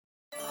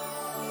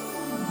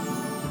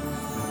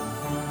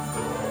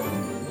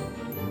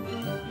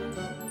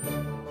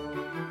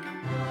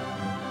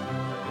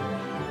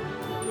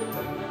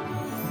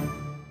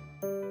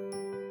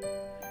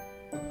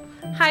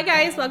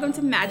Hi guys, welcome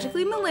to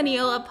Magically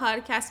Millennial, a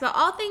podcast about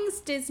all things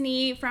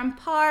Disney, from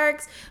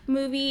parks,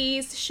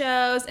 movies,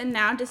 shows, and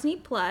now Disney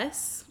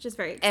Plus, which is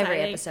very exciting.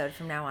 Every episode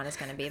from now on is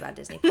going to be about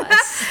Disney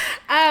Plus.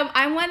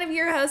 I'm one of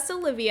your hosts,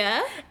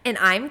 Olivia. And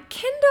I'm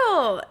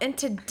Kendall. And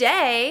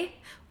today...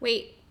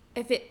 Wait,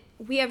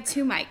 we have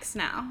two mics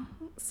now.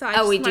 So I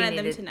just wanted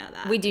them to know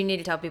that. We do need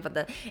to tell people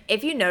that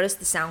if you notice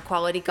the sound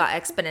quality got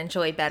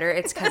exponentially better,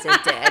 it's because it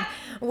did.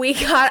 We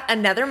got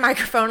another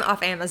microphone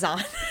off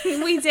Amazon.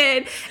 We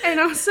did. And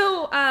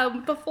also,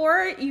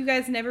 before, you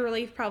guys never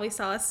really probably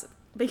saw us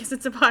because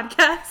it's a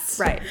podcast.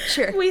 Right,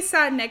 sure. We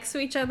sat next to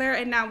each other,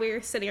 and now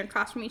we're sitting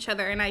across from each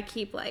other, and I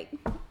keep,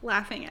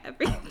 laughing at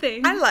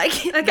everything. I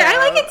like it. Okay, though.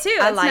 I like it, too.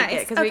 I It's like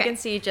nice. it, because we can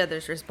see each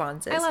other's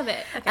responses. I love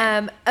it.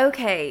 Okay.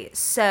 Okay,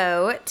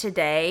 so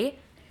today...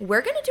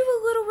 we're going to do a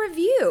little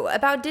review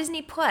about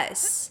Disney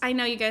Plus. I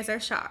know you guys are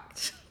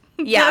shocked.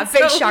 Yeah,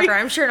 big shocker.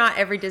 I'm sure not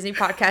every Disney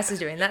podcast is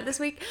doing that this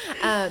week.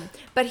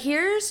 But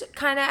here's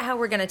kind of how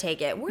we're going to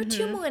take it. We're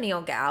two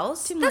millennial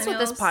gals. That's what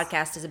this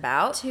podcast is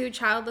about. Two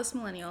childless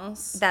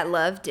millennials. That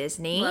love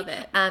Disney. Love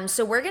it.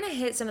 So we're going to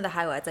hit some of the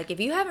highlights. Like,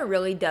 if you haven't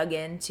really dug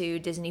into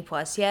Disney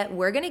Plus yet,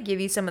 we're going to give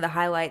you some of the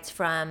highlights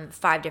from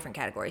 5 different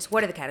categories.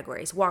 What are the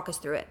categories? Walk us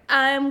through it.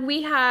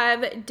 We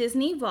have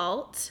Disney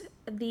Vault,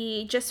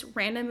 the just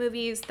random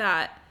movies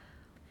that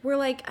were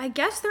I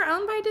guess they're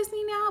owned by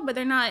Disney now, but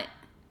they're not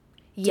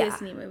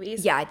Disney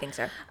movies. Yeah, I think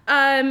so.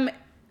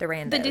 The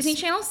randos. The Disney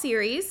Channel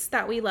series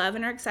that we love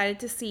and are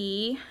excited to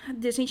see.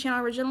 Disney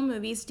Channel original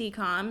movies,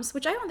 DCOMs,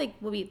 which I don't think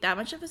will be that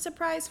much of a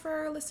surprise for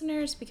our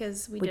listeners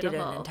because we did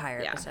an entire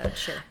episode,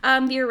 sure.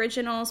 The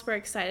originals we're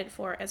excited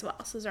for as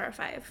well. So those are our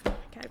 5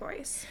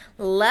 categories.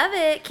 Love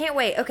it. Can't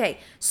wait. Okay,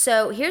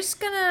 so I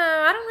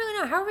don't really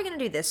know. How are we gonna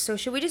do this? So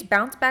should we just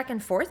bounce back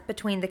and forth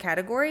between the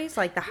categories,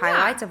 like the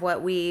highlights of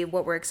what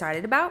we're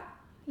excited about?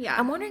 Yeah.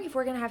 I'm wondering if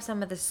we're gonna have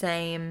some of the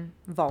same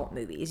Vault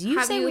movies.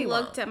 Have you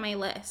looked at my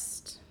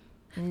list?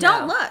 No.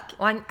 Don't look.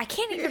 Well, I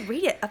can't even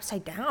read it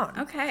upside down.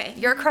 Okay.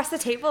 You're across the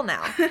table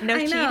now. No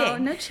I cheating. know,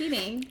 no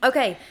cheating.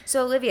 Okay,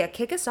 so Olivia,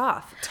 kick us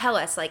off. Tell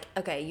us,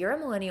 okay, you're a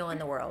millennial in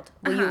the world.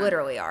 Well, you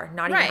literally are,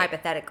 not even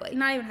hypothetically.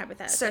 Not even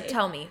hypothetically. So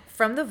tell me,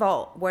 from the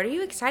Vault, what are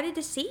you excited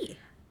to see?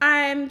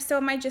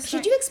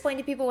 Should you explain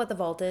to people what the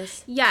Vault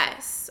is?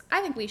 Yes,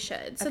 I think we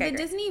should. So the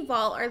Disney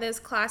Vault are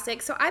those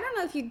classics. So I don't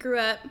know if you grew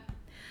up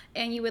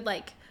and you would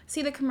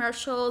see the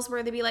commercials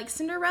where they'd be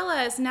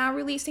Cinderella is now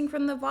releasing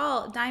from the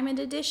vault, Diamond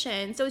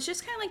Edition. So it's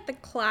just kind of the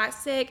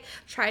classic,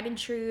 tried and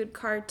true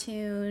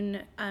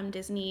cartoon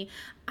Disney.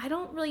 I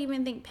don't really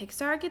even think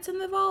Pixar gets in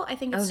the vault. I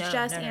think it's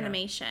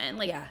animation,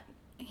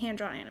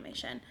 hand-drawn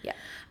animation. Yeah.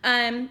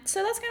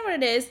 So that's kind of what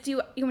it is. Do you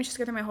want me to just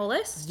go through my whole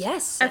list?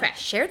 Yes. Okay.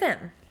 Share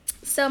them.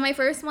 So my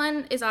first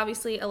one is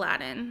obviously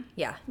Aladdin.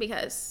 Yeah.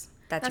 Because...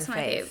 That's your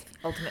my fave.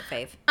 Ultimate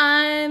fave.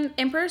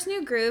 Emperor's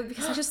New Groove,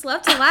 because I just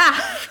love to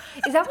laugh.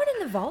 Is that one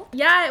in the vault?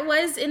 Yeah, it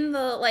was in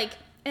the,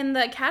 in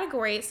the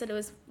category, it said it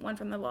was one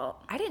from the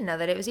vault. I didn't know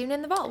that it was even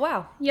in the vault.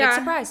 Wow. Yeah. Big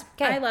surprise.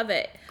 Okay. I love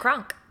it.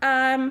 Kronk.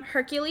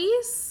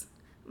 Hercules.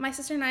 My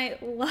sister and I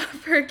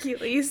love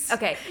Hercules.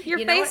 Okay. Your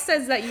face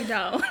says that you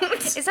don't.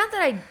 It's not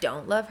that I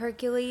don't love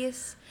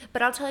Hercules,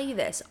 but I'll tell you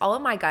this. All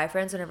of my guy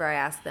friends, whenever I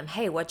ask them,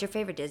 hey, what's your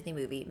favorite Disney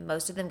movie?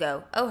 Most of them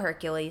go, oh,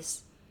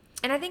 Hercules.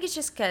 And I think it's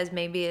just because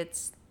maybe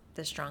it's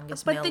the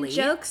strongest male lead. But the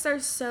jokes are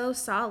so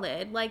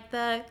solid.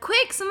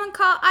 Quick, someone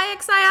call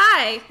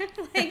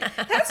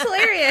IXII. That's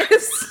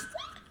hilarious.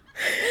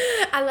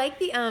 I like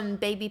the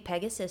baby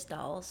Pegasus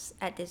dolls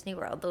at Disney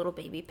World. The little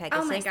baby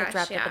Pegasus that's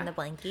wrapped up in the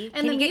blankie.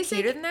 And Can you get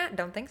cuter than that?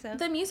 Don't think so.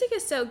 The music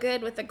is so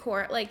good with the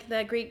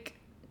the Greek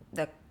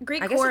I chorus.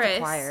 Guess it's a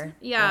choir.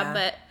 Yeah,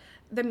 but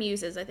the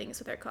Muses, I think is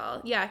what they're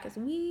called. Yeah, because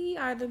we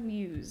are the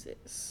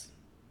Muses.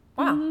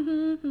 Wow.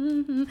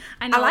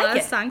 I know a lot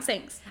of song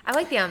sings. I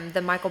like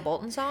the Michael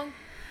Bolton song.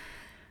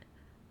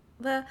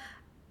 Go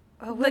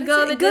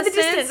the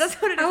distance. That's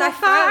what it is. I will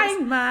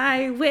find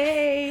my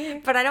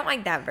way. But I don't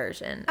like that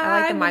version.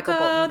 I like the Michael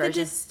Bolton version. The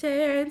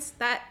distance.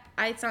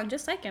 I sound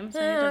just like him.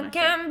 So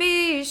can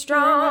be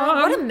strong.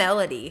 What a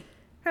melody.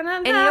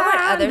 And you know what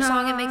other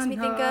song it makes me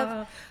think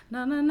of?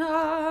 No, no,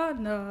 no,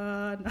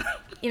 no, no.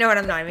 You know what?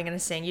 I'm not even going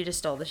to sing. You just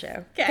stole the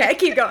show. Okay,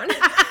 keep going.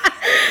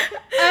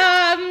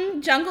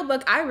 Jungle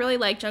Book. I really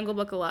like Jungle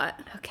Book a lot.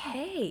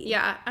 Okay.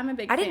 Yeah, I'm a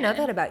big fan. I didn't know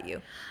that about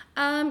you.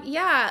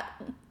 Yeah.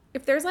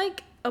 If there's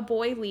a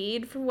boy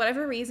lead for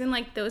whatever reason,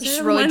 those You're are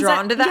just really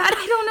drawn to that? Yeah,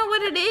 I don't know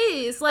what it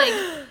is.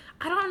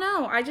 I don't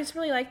know. I just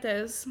really like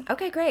those.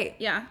 Okay, great.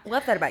 Yeah.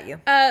 Love that about you.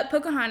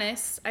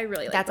 Pocahontas. I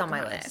really like That's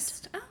Pocahontas. on my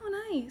list. Oh,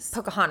 nice.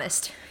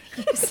 Pocahontas.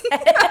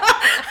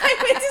 I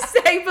meant to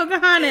say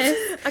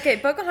Pocahontas. Okay,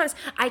 Pocahontas.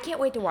 I can't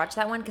wait to watch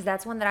that one because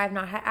that's one that I've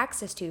not had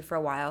access to for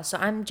a while. So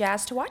I'm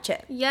jazzed to watch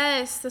it.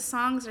 Yes, the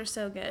songs are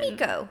so good.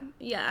 Miko.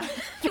 Yeah.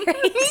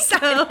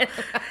 Miko.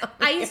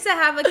 I used to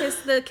have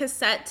the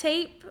cassette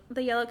tape,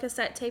 the yellow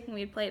cassette tape, and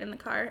we'd play it in the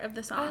car of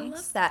the songs. I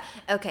love that.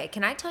 Okay,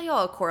 can I tell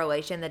y'all a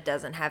correlation that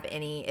doesn't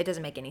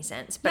make any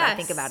sense, but I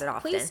think about it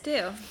often. Please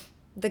do.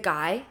 The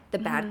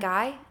bad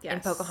guy in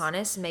Yes.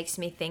 Pocahontas makes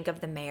me think of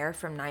the mayor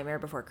from Nightmare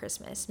Before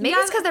Christmas. Maybe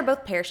it's because they're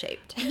both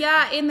pear-shaped.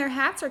 Yeah, and their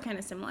hats are kind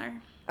of similar.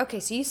 Okay,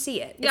 so you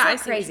see it. It's Yeah, not I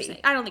see crazy. what you're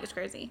saying. I don't think it's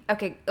crazy.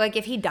 Okay, like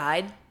if he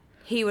died,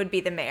 he would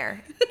be the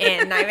mayor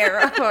in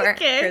Nightmare Before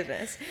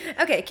Christmas.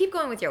 Okay, keep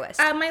going with your list.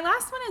 My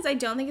last one is I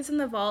don't think it's in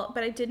the vault,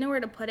 but I did know where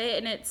to put it,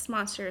 and it's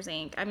Monsters,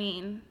 Inc. I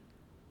mean,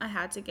 I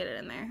had to get it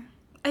in there.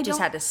 I just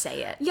had to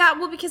say it. Yeah,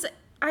 well, because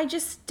I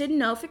just didn't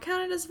know if it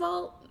counted as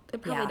vault.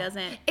 It probably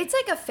doesn't. It's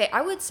like a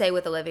I would say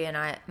with Olivia and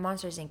I,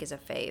 Monsters, Inc. is a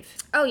fave.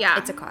 Oh, yeah.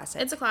 It's a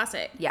classic. It's a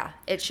classic. Yeah,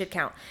 it should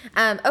count.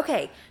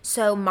 Okay,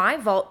 so my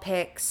vault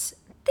picks,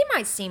 they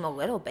might seem a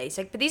little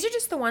basic, but these are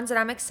just the ones that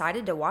I'm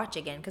excited to watch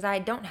again because I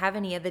don't have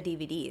any of the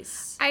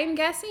DVDs. I'm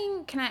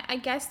guessing,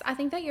 I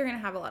think that you're going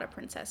to have a lot of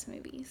princess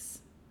movies.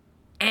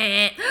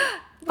 False.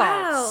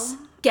 Wow.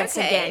 Guess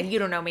Okay. again. You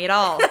don't know me at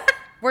all.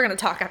 We're going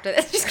to talk after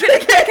this. Just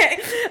kidding.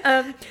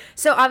 Okay.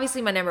 So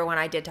obviously my number one,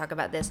 I did talk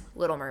about this,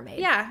 Little Mermaid.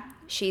 Yeah.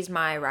 She's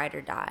my ride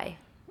or die.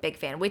 Big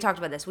fan. We talked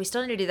about this. We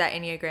still need to do that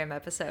Enneagram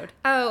episode.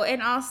 Oh,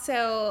 and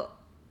also,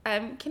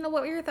 Kendall,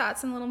 what were your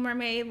thoughts on Little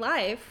Mermaid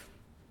live?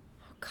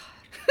 Oh, God.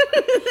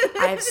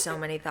 I have so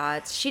many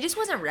thoughts. She just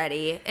wasn't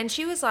ready. And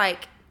she was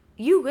like,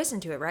 you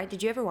listened to it, right?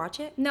 Did you ever watch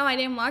it? No, I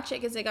didn't watch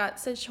it because it got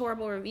such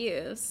horrible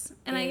reviews.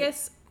 And I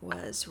guess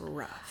was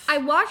rough. I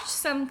watched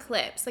some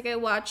clips. Like I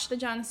watched the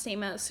John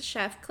Stamos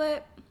chef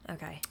clip.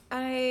 Okay.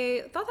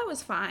 I thought that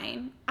was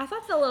fine. I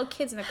thought the little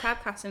kids in the crab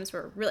costumes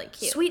were really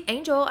cute. Sweet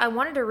Angel, I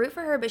wanted to root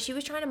for her, but she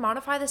was trying to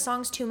modify the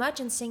songs too much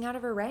and sing out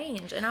of her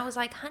range. And I was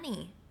like,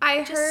 honey,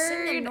 I just sing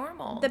heard them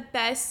normal. the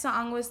best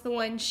song was the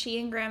one she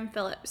and Graham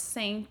Phillips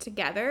sang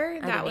together.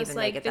 That was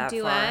like the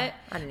duet.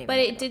 But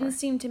it didn't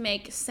seem to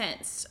make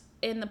sense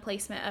in the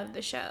placement of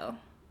the show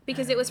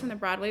because it was from the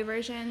Broadway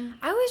version.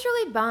 I was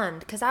really bummed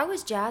because I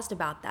was jazzed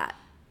about that.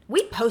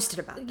 We posted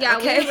about that. Yeah,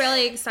 okay? we were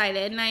really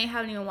excited, and I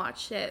haven't even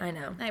watched it. I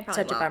know. I probably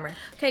Such a won't. bummer.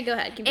 Okay, go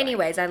ahead. Keep going.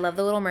 Anyways, I love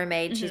The Little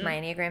Mermaid. She's my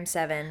Enneagram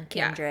 7,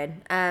 Kindred.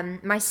 Yeah.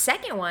 My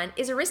second one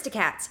is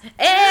Aristocats.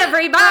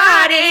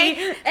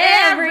 Everybody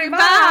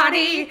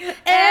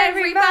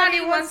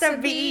wants to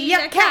be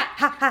a cat.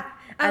 Ha, ha.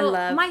 I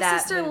love my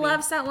that sister movie.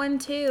 loves that one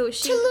too.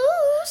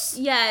 Toulouse.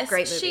 Yes,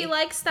 Great movie. she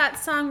likes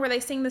that song where they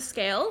sing the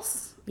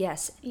scales.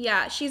 Yes.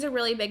 Yeah, she's a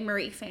really big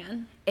Marie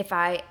fan. If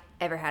I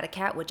ever had a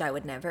cat, which I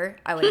would never,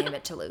 I would name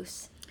it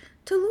Toulouse.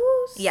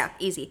 Toulouse. Yeah,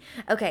 easy.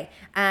 Okay,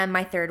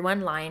 my third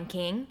one, Lion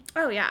King.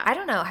 Oh yeah. I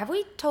don't know. Have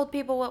we told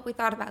people what we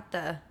thought about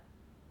the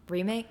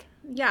remake?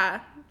 Yeah,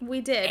 we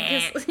did.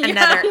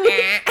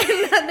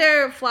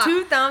 Another flop.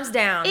 2 thumbs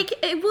down.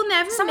 It will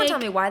never. Someone tell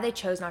me why they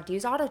chose not to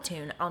use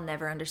autotune. I'll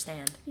never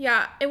understand.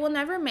 Yeah, it will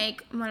never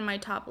make one of my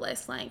top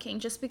lists, Lion King,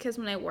 just because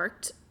when I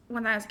was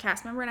a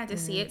cast member and I had to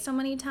see it so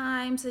many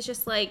times, it's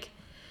just like.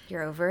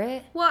 You're over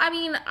it? Well, I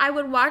mean, I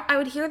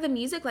would hear the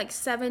music like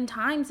 7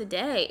 times a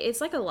day. It's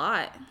like a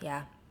lot.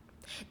 Yeah.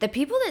 The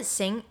people that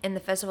sing in the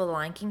Festival of the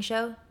Lion King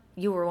show,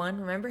 you were one,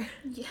 remember?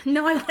 Yeah,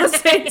 no, I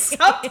wasn't.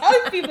 Stop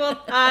telling people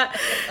that.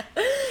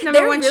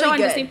 Number one really show on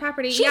good. Disney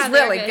property. She's yeah,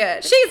 they're really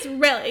good. She's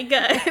really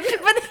good.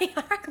 But they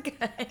are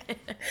good.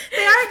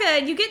 They are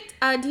good. You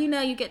get, do you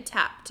know you get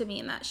tapped to be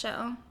in that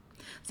show?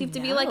 So you have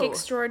to be like No.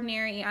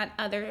 extraordinary at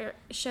other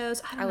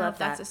shows. I don't know love if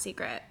that's that. a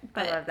secret,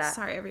 but love that.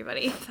 sorry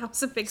everybody. That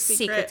was a big secret.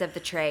 Secrets of the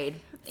trade.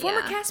 Former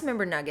Yeah. cast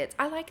member nuggets.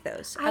 I like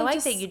those. I I like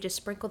just- that you just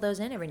sprinkle those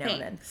in every now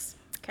and then. Thanks.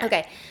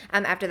 Okay.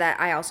 After that,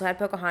 I also had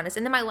Pocahontas.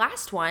 And then my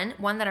last one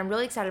that I'm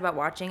really excited about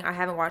watching, I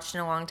haven't watched in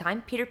a long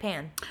time, Peter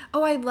Pan.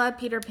 Oh, I love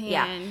Peter Pan.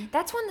 Yeah.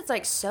 That's one that's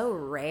like so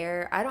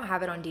rare. I don't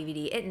have it on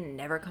DVD. It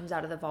never comes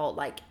out of the vault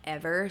like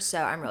ever.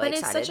 So I'm really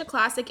excited. But it's such a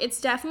classic.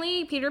 It's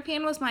definitely, Peter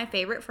Pan was my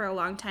favorite for a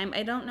long time.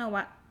 I don't know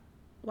why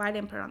I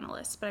didn't put it on the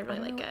list, but I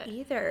really like it.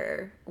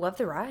 Either. Love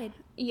the ride.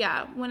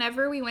 Yeah.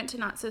 Whenever we went to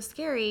Not So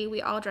Scary, we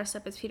all dressed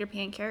up as Peter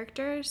Pan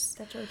characters.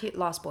 That's really cute.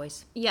 Lost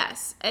Boys.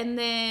 Yes. And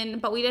then,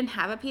 but we didn't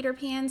have a Peter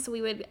Pan, so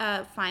we would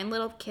find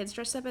little kids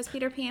dressed up as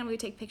Peter Pan. We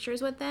would take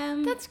pictures with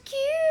them. That's cute.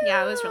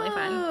 Yeah, it was really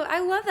fun. I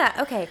love that.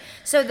 Okay.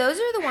 So those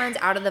are the ones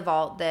out of the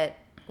vault that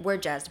we're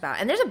jazzed about.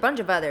 And there's a bunch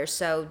of others,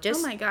 so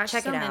just Oh my gosh,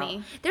 check so it out.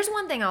 many. There's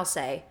one thing I'll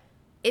say.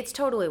 It's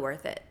totally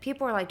worth it.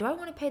 People are like, do I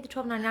want to pay the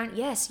 $12.99?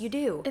 Yes, you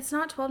do. It's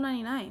not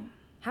 $12.99.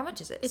 How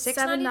much is it? It's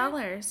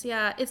 $6.99? $7.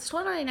 Yeah, it's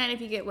 $12.99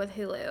 if you get with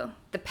Hulu.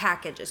 The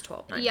package is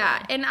 $12.99.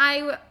 Yeah, and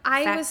I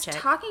Fact was check.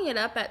 talking it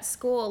up at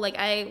school. Like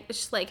I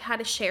just like had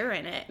a share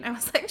in it, and I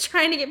was like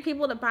trying to get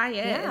people to buy in.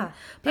 Yeah.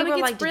 But People are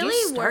it's like, did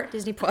you start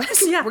Disney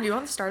Plus? Yeah. Were you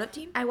on the startup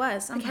team? I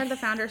was. I'm part of the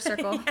founders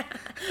circle.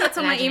 That's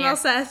what my Imagine email you.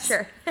 says.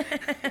 Sure.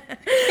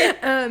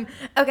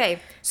 Okay,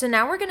 so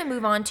now we're going to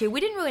move on to, we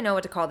didn't really know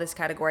what to call this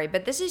category,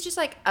 but this is just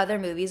like other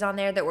movies on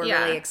there that we're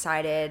Yeah. really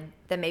excited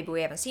that maybe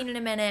we haven't seen in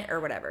a minute or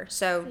whatever.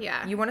 So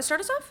Yeah. you want to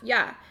start us off?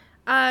 Yeah.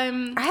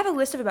 I have a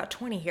list of about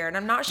 20 here, and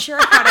I'm not sure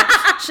how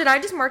to, should I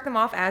just mark them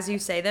off as you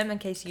say them in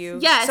case you,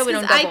 Yes, so we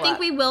don't 'cause I double think up?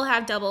 we will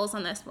have doubles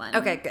on this one.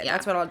 Okay, good. Yeah.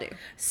 That's what I'll do.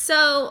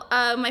 So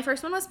my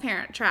first one was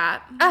Parent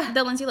Trap,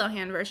 the Lindsay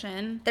Lohan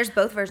version. There's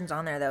both versions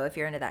on there, though, if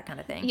you're into that kind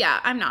of thing. Yeah,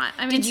 I'm not.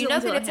 Did you know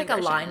that it's like a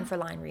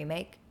line-for-line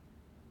remake?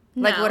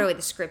 Like, No. literally,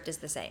 the script is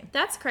the same.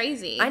 That's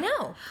crazy. I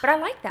know, but I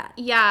like that.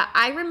 Yeah,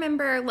 I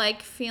remember,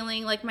 like,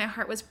 feeling like my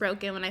heart was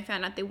broken when I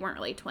found out they weren't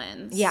really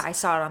twins. Yeah, I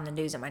saw it on the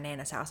news at my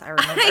Nana's house. I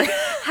remember.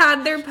 I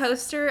had their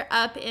poster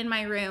up in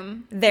my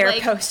room. Their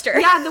poster.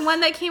 Yeah, the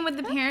one that came with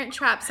the Parent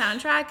Trap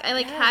soundtrack. I,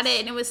 like, had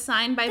it, and it was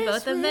signed by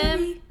both of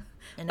them.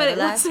 But it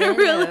wasn't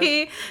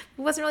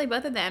really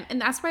both of them. And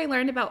that's where I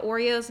learned about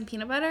Oreos and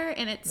peanut butter,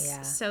 and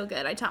it's so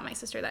good. I taught my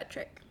sister that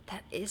trick.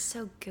 That is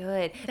so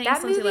good.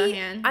 Thanks, that movie,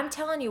 Lohan. I'm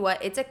telling you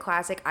what, it's a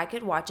classic. I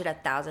could watch it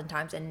 1,000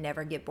 times and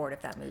never get bored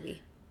of that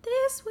movie.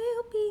 This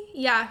will be.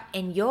 Yeah.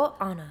 In your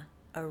honor,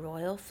 a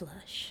royal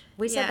flush.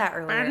 We said that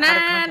earlier. Banana. Out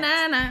of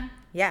context.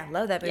 Yeah,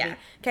 love that movie. Yeah.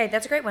 Okay,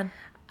 that's a great one.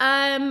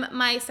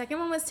 My second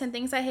one was 10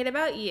 Things I Hate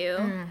About You.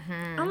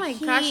 Mm-hmm. Oh my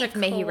gosh, a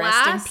May he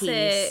rest in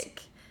peace.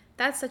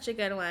 That's such a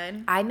good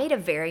one. I made a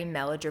very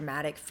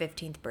melodramatic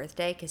 15th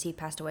birthday because he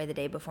passed away the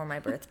day before my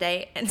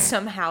birthday, and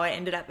somehow it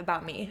ended up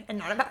about me and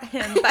not about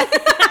him. But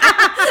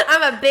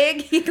I'm a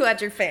big Heath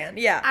Ledger fan.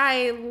 Yeah.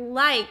 I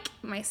like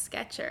my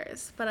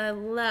Skechers, but I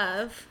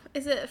love...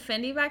 Is it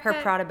Fendi backpack? Her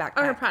Prada backpack.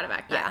 Oh, her Prada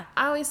backpack. Yeah.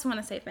 I always want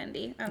to say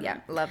Fendi.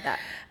 Yeah, love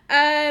that.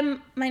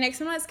 My next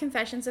one was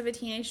Confessions of a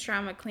Teenage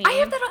Drama Queen. I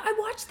have that. I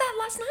watched that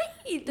last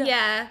night.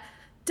 Yeah.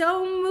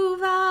 Don't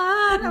move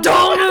on.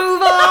 Don't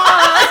move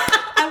on.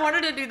 I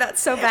wanted to do that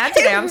so bad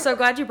today. I'm so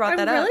glad you brought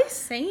that up. I'm really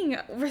singing.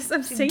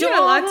 I'm singing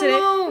a lot today.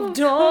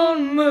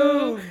 Don't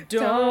move.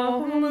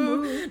 Don't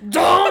move.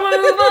 Don't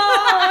move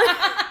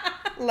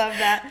on. Love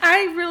that.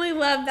 I really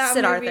love that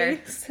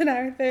movie. Sid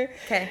Arthur.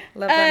 Okay,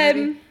 love that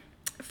movie.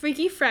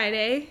 Freaky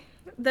Friday.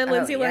 The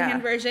Lindsay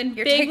Lohan version.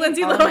 You're big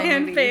Lindsay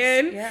Lohan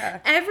fan. Yeah.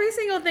 Every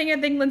single thing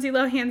I think Lindsay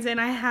Lohan's in,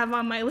 I have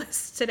on my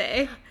list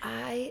today.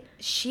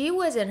 She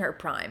was in her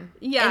prime.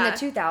 Yeah. In the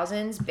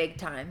 2000s, big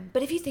time.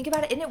 But if you think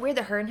about it, isn't it weird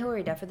that her and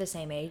Hilary Duff are the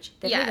same age?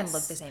 They don't even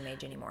look the same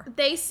age anymore.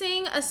 They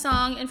sing a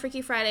song in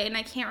Freaky Friday, and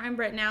I can't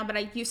remember it now, but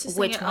I used to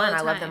sing it all the time. Which one?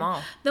 I love them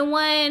all. The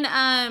one,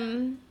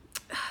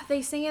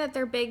 they sing it at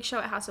their big show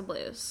at House of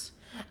Blues.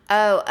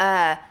 Oh,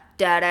 yeah,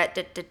 but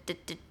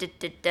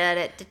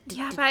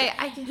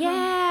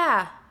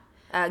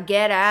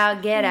get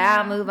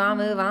out, move on,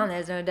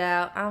 there's no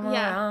doubt. I'm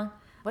wrong.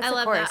 What's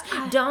the chorus?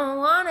 Don't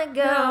wanna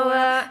go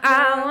up,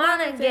 I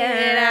wanna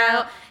get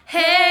out.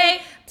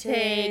 Hey,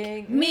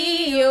 take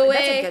me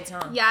away. That's a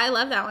good song. Yeah, I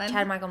love that one.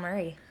 Chad Michael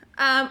Murray.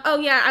 Oh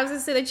yeah, I was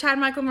gonna say the Chad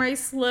Michael Murray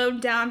slowed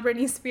down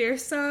Britney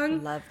Spears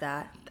song. Love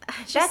that.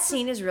 That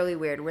scene is really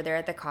weird where they're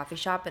at the coffee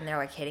shop and they're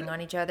like hitting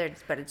on each other,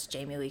 but it's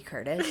Jamie Lee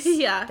Curtis.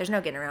 Yeah. There's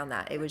no getting around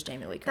that. It was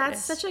Jamie Lee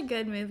Curtis. That's such a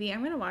good movie.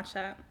 I'm gonna watch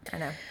that. I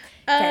know.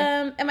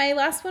 Okay. And my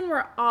last one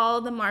were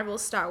all the Marvel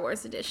Star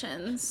Wars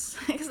editions.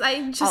 Because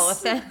I just... All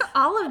of them?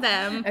 All of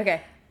them.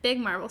 Okay. Big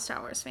Marvel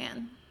Star Wars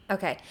fan.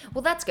 Okay.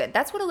 Well, that's good.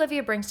 That's what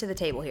Olivia brings to the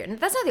table here. And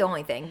that's not the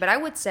only thing, but I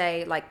would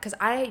say, like, because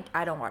I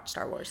don't watch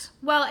Star Wars.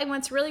 Well, and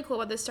what's really cool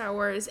about the Star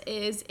Wars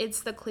is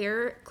it's the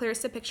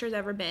clearest the picture's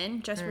ever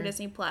been, just for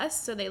Disney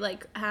Plus. So they,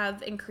 like,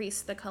 have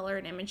increased the color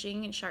and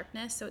imaging and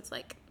sharpness. So it's,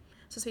 like,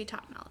 supposed to be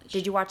top knowledge.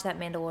 Did you watch that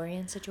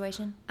Mandalorian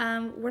situation?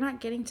 We're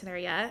not getting to there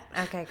yet.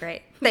 Okay,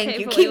 great. Thank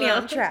you. But Keep me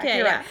on track. Okay,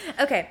 You're right.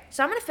 Okay,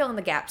 so I'm going to fill in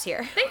the gaps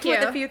here. Thank you.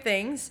 With a few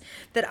things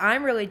that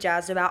I'm really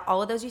jazzed about.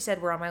 All of those you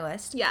said were on my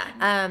list.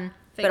 Yeah.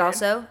 But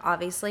also,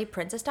 obviously,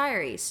 Princess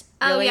Diaries.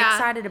 Really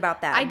excited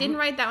about that. I didn't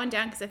write that one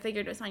down because I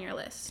figured it was on your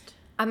list.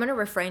 I'm going to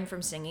refrain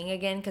from singing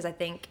again because I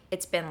think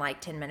it's been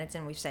like 10 minutes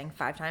and we've sang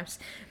 5 times.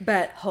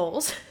 But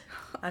Holes.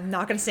 I'm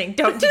not going to sing.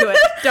 Don't do it.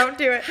 Don't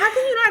do it. How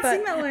can you not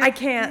sing that one? I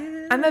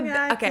can't. I'm a...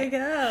 Okay.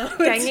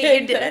 Dang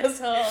it, you did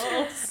it.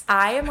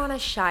 I am on a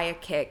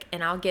Shia kick,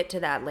 and I'll get to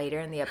that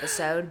later in the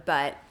episode,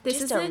 but this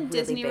isn't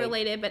Disney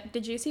related, but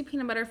did you see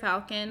Peanut Butter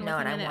Falcon? No,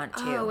 and I want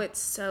to. Oh, it's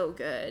so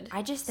good.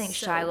 I just think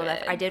Shia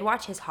LaBeouf... I did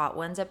watch his Hot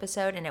Ones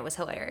episode, and it was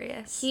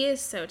hilarious. He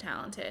is so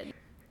talented.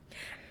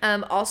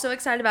 Also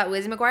excited about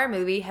Lizzie McGuire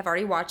movie. Have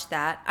already watched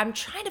that. I'm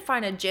trying to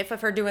find a gif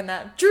of her doing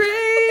that dream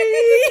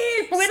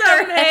with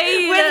her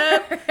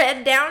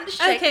head down,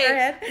 shaking her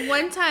head.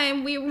 One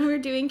time we were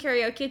doing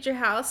karaoke at your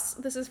house.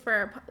 This is for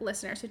our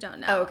listeners who don't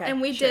know. Oh, okay. And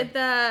we did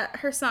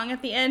her song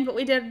at the end, but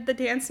we did the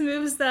dance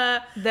moves.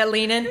 The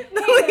lean-in.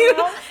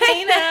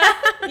 Hey now.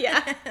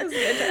 Yeah, it was a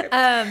good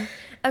time.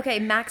 Okay,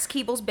 Max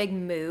Keeble's Big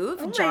Move,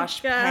 oh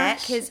Josh Peck,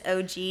 his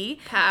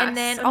OG, Pass. and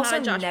then I'm also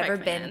Never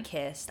Been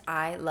Kissed.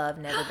 I love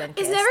Never Been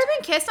Kissed. Is Never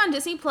Been Kissed on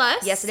Disney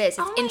Plus? Yes, it is.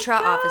 It's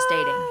intra-office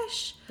dating.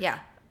 Yeah,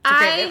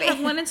 I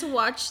have wanted to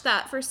watch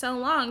that for so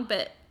long,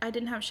 but I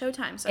didn't have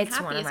Showtime, so I'm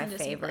happy one of my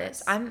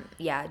favorites.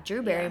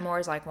 Drew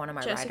Barrymore is like one of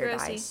my ride or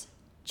dies.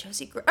 I'm not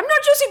Josie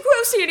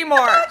Grossi anymore.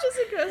 I'm not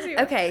Josie Grossi.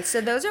 Okay, so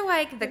those are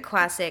like the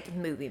classic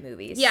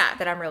movies. Yeah.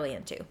 That I'm really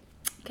into.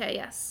 Okay,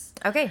 yes.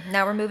 Okay,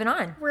 now we're moving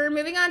on. We're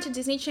moving on to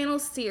Disney Channel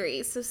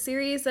series. So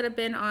series that have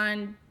been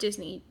on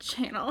Disney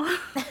Channel.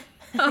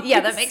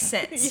 Yeah, that makes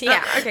sense.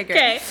 Yeah. Okay,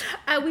 great.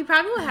 Okay. We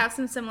probably will have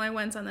some similar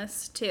ones on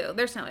this too.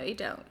 There's no way we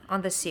don't.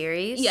 On the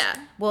series? Yeah.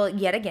 Well,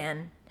 yet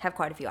again, have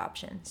quite a few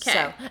options. Okay.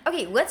 So,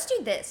 okay, let's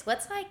do this.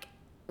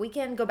 We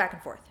can go back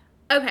and forth.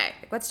 Okay.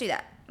 Let's do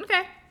that.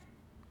 Okay.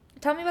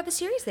 Tell me about the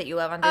series that you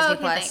love on Disney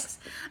Plus. Thanks.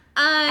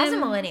 As a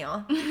millennial,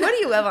 what do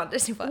you love on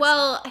Disney Plus?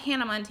 Well,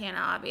 Hannah Montana,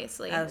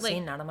 obviously. Oh, see,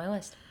 not on my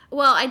list.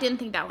 Well, I didn't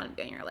think that one would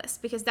be on your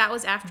list because that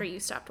was after you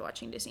stopped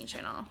watching Disney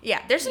Channel.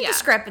 Yeah, there's some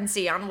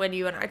discrepancy on when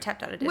you and I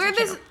tapped out of Disney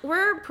Channel.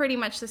 We're pretty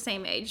much the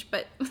same age,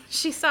 but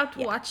she stopped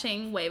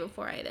watching way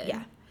before I did.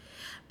 Yeah.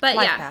 But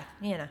Life path,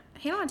 Hannah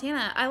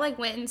Montana. I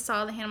went and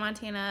saw the Hannah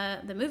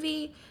Montana, the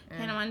movie,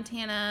 Hannah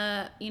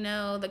Montana,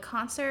 the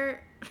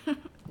concert.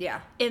 Yeah.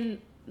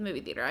 In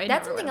movie theater.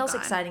 That's something else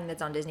exciting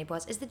that's on Disney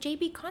Plus is the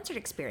JB concert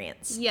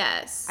experience.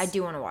 Yes. I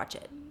do want to watch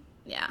it.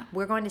 Yeah.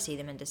 We're going to see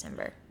them in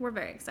December. We're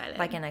very excited.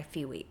 Like in a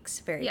few weeks.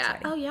 Very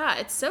exciting. Oh, yeah.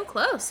 It's so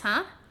close,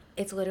 huh?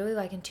 It's literally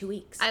like in 2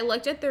 weeks. I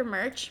looked at their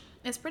merch.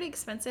 It's pretty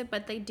expensive,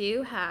 but they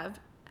do have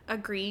a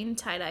green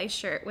tie-dye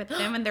shirt with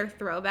them and their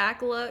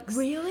throwback looks.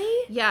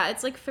 Really? Yeah,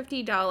 it's like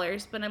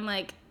 $50, but I'm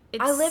like,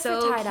 it's I live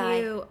so for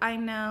tie-dye. Cute. I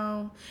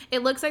know.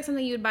 It looks like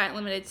something you'd buy at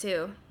Limited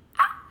too.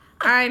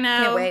 I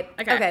know. Can't wait.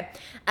 Okay.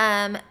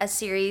 A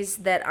series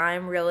that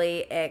I'm really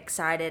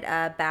excited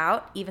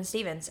about, Even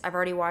Stevens. I've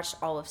already watched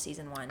all of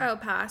season 1. Oh,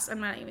 pass. I'm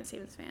not an Even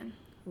Stevens fan.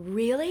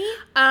 Really?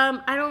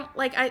 I don't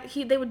like.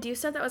 They would do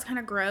stuff that was kind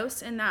of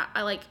gross, and that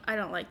I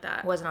don't like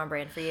that. Wasn't on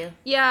brand for you.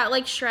 Yeah,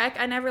 like Shrek.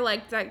 I never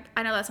liked that.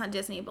 I know that's not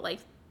Disney, but like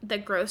the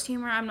gross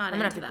humor, I'm not. I'm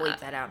gonna have to bleep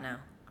that out now.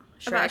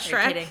 About Shrek.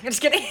 Are you kidding? I'm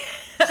just kidding.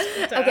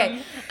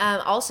 Okay.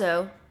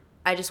 Also,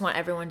 I just want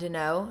everyone to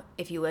know,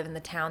 if you live in the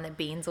town that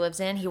Beans lives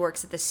in, he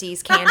works at the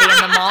C's Candy in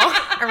the mall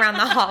around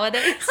the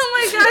holidays.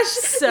 Oh my gosh.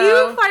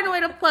 So, you find a way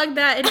to plug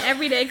that in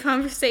everyday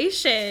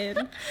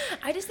conversation.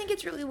 I just think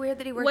it's really weird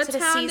that he works at a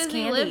C's Candy. What town does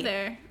he live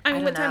there? I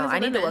don't know. I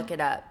need to look it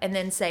up and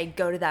then say,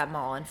 go to that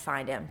mall and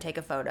find him. Take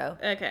a photo.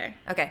 Okay.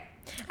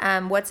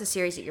 What's a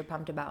series that you're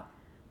pumped about?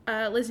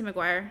 Lizzie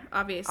McGuire,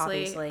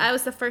 obviously. That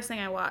was the first thing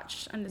I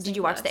watched on Disney. Did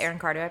you watch the Aaron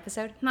Carter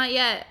episode? Not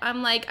yet.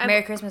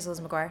 Merry Christmas,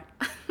 Lizzie McGuire.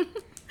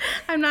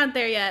 I'm not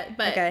there yet,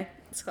 but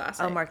it's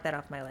classic. I'll mark that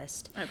off my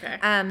list. Okay.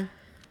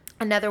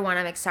 Another one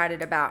I'm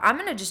excited about. I'm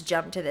going to just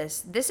jump to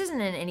this. This isn't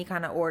in any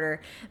kind of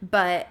order,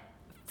 but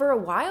for a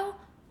while,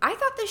 I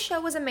thought this show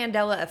was a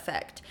Mandela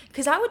effect.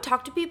 Because I would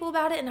talk to people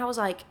about it, and I was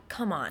like,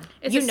 come on.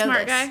 It's a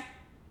Smart Guy?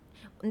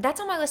 That's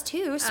on my list,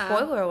 too.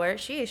 Spoiler alert.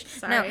 Sheesh.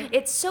 Sorry. No,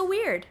 it's so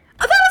weird.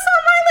 Oh, that was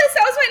on my list.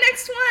 That was my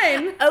next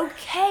one.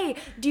 Okay.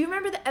 Do you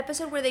remember the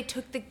episode where they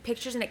took the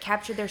pictures and it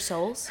captured their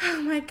souls?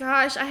 Oh my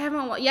gosh. I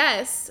haven't.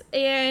 Yes.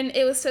 And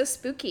it was so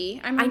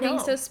spooky. I remember being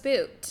so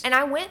spooked. And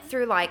I went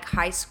through like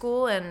high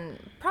school and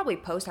probably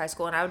post high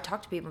school, and I would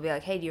talk to people and be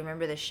like, hey, do you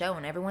remember this show?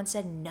 And everyone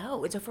said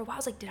no. And so for a while I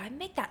was like, did I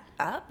make that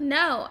up?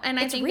 No. And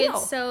I think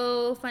it's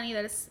so funny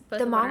that it's both.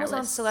 The mom was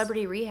on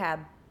Celebrity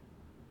Rehab.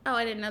 Oh,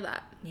 I didn't know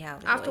that. Yeah,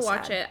 I'll have to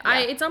watch it. Yeah.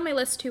 It's on my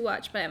list to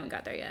watch, but I haven't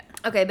got there yet.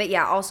 Okay, but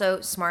yeah,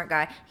 also Smart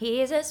Guy.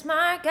 He is a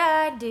smart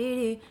guy.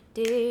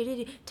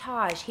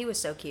 Taj, he was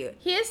so cute.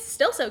 He is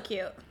still so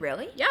cute.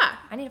 Really? Yeah.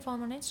 I need to follow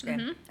him on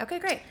Instagram. Mm-hmm. Okay,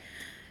 great.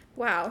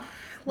 Wow.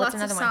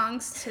 Lots of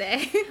songs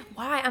today.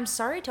 Why? I'm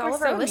sorry to all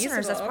of our listeners.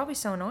 Musical. That's probably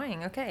so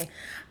annoying. Okay.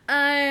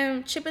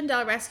 Chip and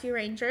Dale Rescue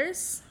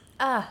Rangers.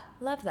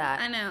 Love that.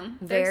 I know.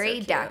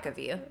 Very so DAC of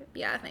you.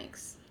 Yeah,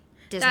 thanks.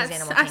 Disney's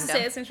Animal Kingdom. I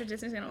say it's for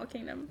Disney's Animal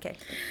Kingdom. Okay.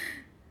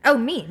 Oh,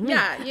 me.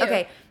 Yeah, you.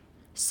 Okay.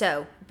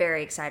 So,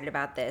 very excited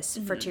about this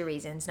for 2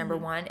 reasons. Number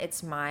 1,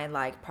 it's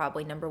my,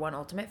 probably number 1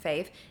 ultimate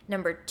fave.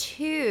 Number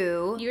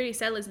 2... You already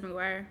said Lizzie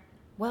McGuire.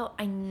 Well,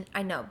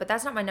 I know, but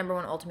that's not my number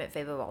 1 ultimate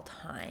fave of all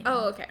time.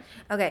 Oh, okay.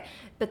 Okay,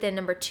 but then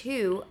number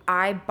 2,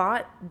 I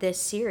bought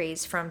this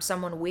series from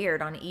someone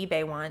weird on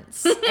eBay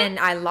once, and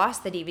I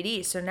lost the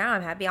DVD, so now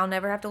I'm happy I'll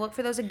never have to look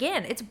for those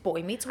again. It's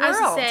Boy Meets World.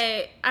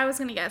 I was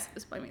going to guess it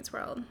was Boy Meets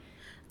World.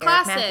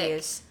 Classic. Eric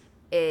Matthews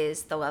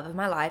is the love of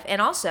my life,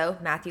 and also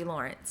Matthew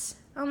Lawrence.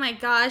 Oh my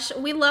gosh,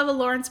 we love a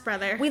Lawrence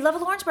brother. We love a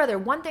Lawrence brother.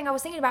 One thing I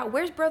was thinking about,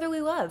 where's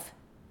Brotherly Love?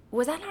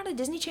 Was that not a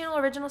Disney Channel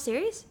original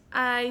series?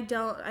 I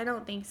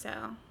don't think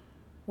so.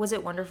 Was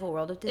it Wonderful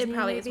World of Disney? It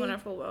probably is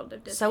Wonderful World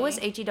of Disney. So was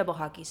H-E double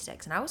hockey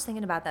sticks, and I was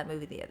thinking about that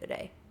movie the other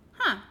day.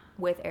 Huh.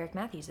 With Eric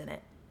Matthews in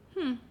it.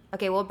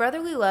 Okay, well,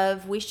 Brotherly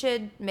Love, we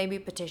should maybe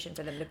petition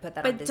for them to put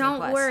that on Disney+. But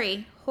don't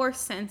worry, Horse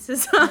Sense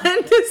is on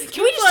Disney+.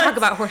 Can we just talk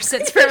about Horse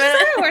Sense for a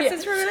minute? Horse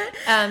Sense for a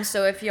minute?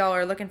 So if y'all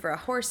are looking for a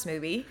horse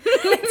movie,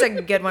 it's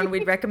a good one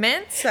we'd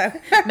recommend, so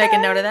make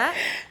a note of that.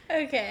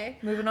 Okay.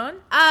 Moving on.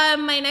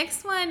 My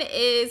next one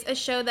is a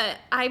show that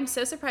I'm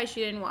so surprised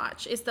you didn't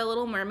watch. It's the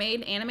Little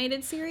Mermaid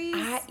animated series.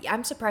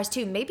 I'm surprised,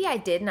 too. Maybe I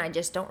did, and I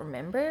just don't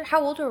remember.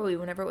 How old were we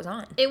whenever it was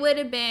on? It would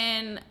have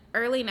been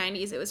early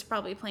 90s. It was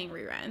probably playing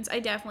reruns. I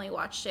definitely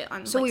watched it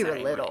on So we were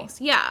Saturday little.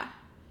 Mornings. Yeah.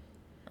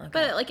 Okay.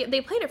 But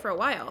they played it for a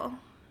while.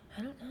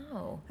 I don't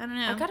know.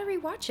 I gotta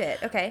rewatch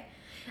it. Okay.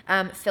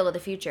 Phil of the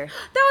Future.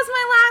 That was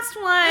my last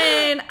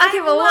one.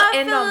 Okay, well, we'll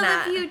end on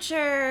that. Phil of the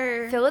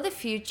Future. Phil of the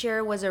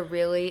Future was I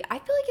feel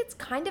like it's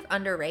kind of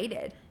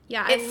underrated.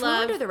 Yeah, it flew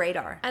under the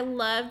radar. I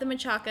love the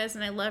Machakas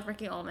and I love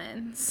Ricky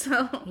Ullman.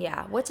 So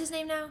yeah, what's his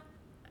name now?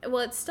 Well,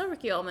 it's still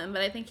Ricky Ullman,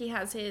 but I think he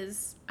has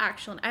his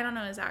actual. I don't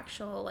know his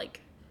actual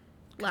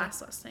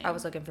last name. I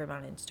was looking for him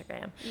on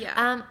Instagram.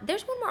 Yeah.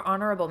 There's one more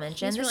honorable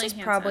mention. He's this really is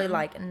handsome. probably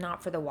like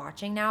not for the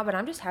watching now, but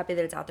I'm just happy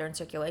that it's out there in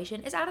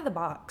circulation. It's Out of the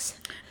Box.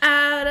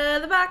 Out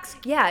of the box.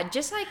 Yeah,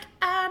 just like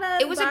Out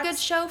of it was the a box. good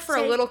show for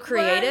Take a little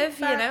creative,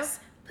 one you know. box,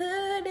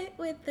 put it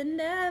with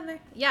another.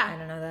 Yeah. I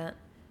don't know that.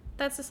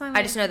 That's the song.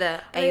 I just know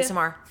the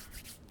ASMR.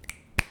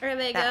 Or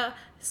they go,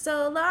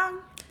 so long,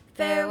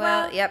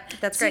 farewell. Yep,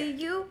 that's great.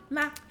 To you,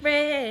 my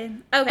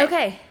friend. Okay.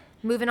 Okay,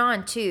 moving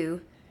on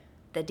to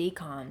the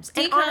DCOMs.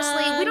 And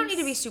honestly, we don't need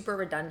to be super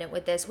redundant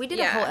with this. We did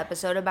a whole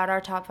episode about our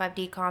top 5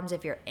 DCOMs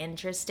if you're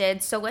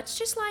interested. So let's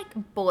just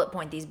like bullet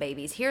point these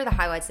babies. Here are the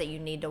highlights that you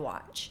need to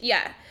watch.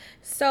 Yeah.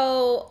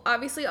 So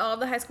obviously all of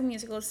the High School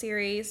Musical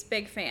series,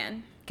 big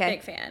fan. Okay.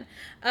 Big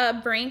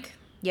fan. Brink.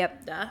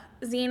 Yep. Duh.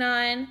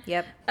 Xenon.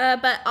 Yep.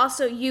 But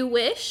also You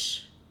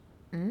Wish.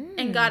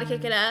 And Gotta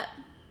Kick It Up.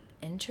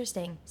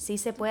 Interesting. Si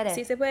se puede.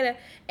 Si se puede.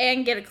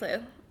 And Get a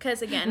Clue.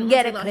 Because again,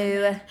 Get a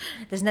clue.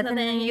 There's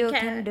nothing you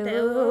can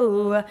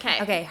do. Okay.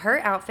 Okay,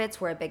 her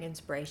outfits were a big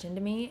inspiration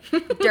to me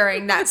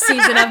during that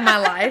season of my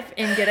life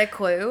in Get a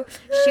Clue.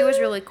 She was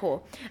really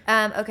cool.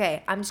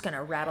 Okay, I'm just going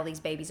to rattle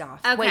these babies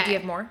off. Okay. Wait, do you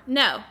have more?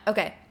 No.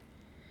 Okay.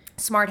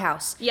 Smart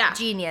House. Yeah.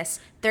 Genius.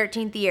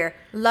 13th Year.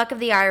 Luck of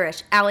the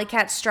Irish. Alley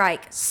Cat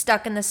Strike.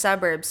 Stuck in the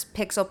Suburbs.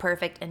 Pixel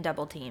Perfect and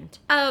Double Teamed.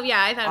 Oh,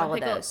 yeah. I thought All of of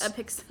pickle.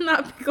 those.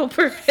 Not Pickle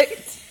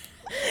Perfect.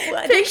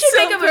 They should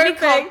make a movie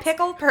called Perfect.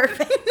 Pickle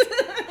Perfect.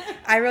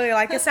 I really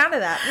like the sound of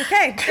that.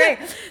 Okay, great.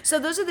 So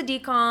those are the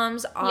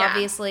DCOMs.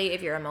 Obviously,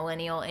 if you're a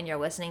millennial and you're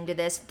listening to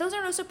this, those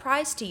are no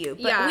surprise to you.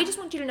 But we just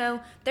want you to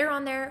know they're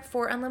on there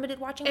for unlimited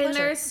watching pleasure. And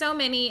there's so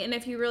many. And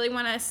if you really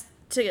want us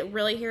to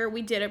really hear,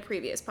 we did a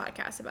previous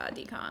podcast about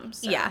DCOMs.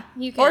 So yeah.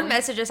 You can, or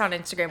message us on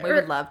Instagram. We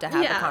would love to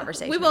have a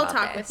conversation. We will about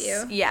talk this.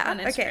 with you on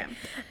Instagram. Okay.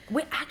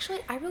 Wait, actually,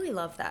 I really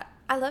love that.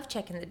 I love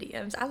checking the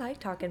DMs. I like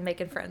talking,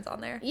 making friends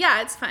on there.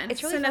 Yeah, it's fun.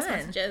 It's really Send us fun.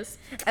 messages.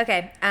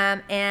 Okay,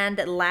 and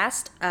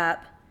last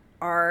up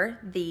are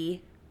the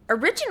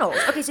originals.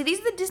 Okay, so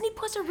these are the Disney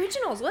Plus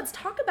originals. Let's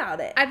talk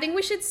about it. I think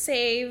we should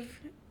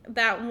save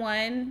that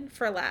one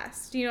for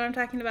last. Do you know what I'm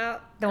talking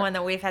about? The one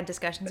that we've had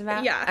discussions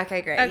about? Yeah.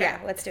 Okay, great. Okay. Yeah,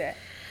 let's do it.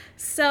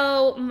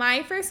 So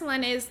my first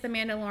one is The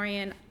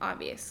Mandalorian,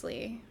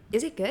 obviously.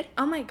 Is it good?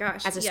 Oh my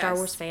gosh. As a Star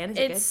Wars fan, is it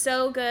good? It's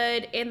so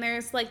good. And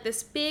there's like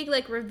this big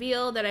like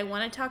reveal that I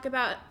want to talk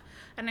about.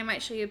 And I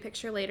might show you a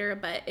picture later,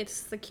 but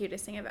it's the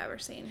cutest thing I've ever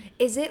seen.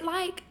 Is it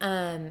like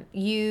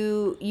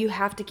you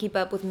have to keep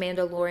up with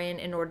Mandalorian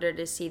in order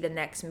to see the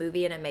next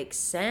movie and it makes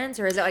sense?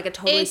 Or is it like a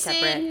totally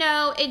separate?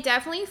 No, it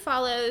definitely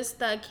follows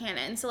the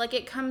canon. So like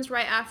it comes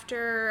right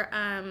after,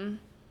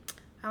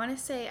 I want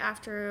to say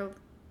after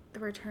The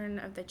Return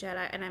of the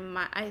Jedi. And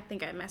I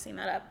think I'm messing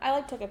that up. I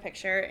like took a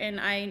picture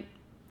and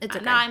It's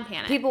okay. now I'm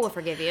panicked. People will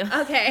forgive you.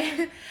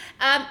 Okay.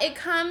 It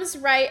comes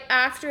right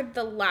after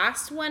the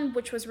last one,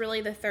 which was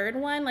really the third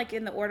one, like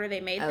in the order they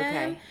made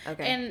them.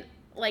 Okay. And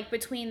like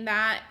between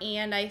that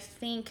and I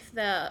think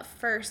the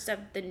first of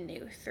the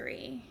new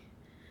 3,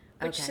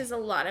 which is a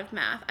lot of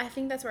math. I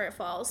think that's where it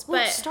falls.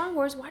 Well, but Star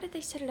Wars, why did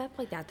they set it up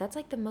like that? That's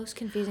like the most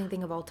confusing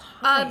thing of all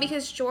time.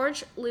 because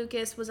George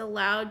Lucas was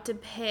allowed to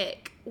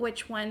pick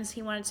which ones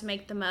he wanted to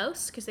make the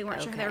most because they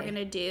weren't sure how they were going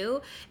to do.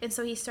 And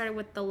so he started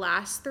with the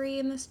last 3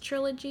 in this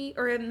trilogy,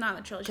 or not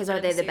the trilogy. Because but are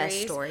in they the series.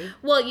 best story?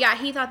 Well, yeah,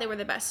 he thought they were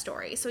the best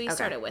story. So he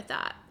started with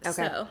that.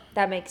 Okay. So,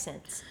 that makes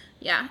sense.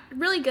 yeah,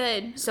 really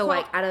good. So,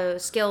 like, out of a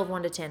scale of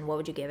 1 to 10, what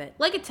would you give it?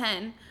 Like a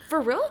 10. For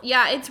real?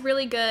 Yeah, it's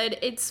really good.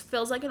 It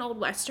feels like an old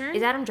Western.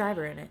 Is Adam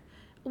Driver in it?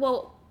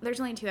 Well,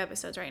 there's only 2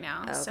 episodes right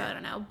now, so I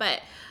don't know.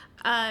 But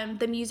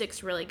the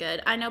music's really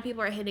good. I know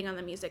people are hitting on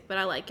the music, but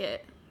I like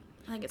it.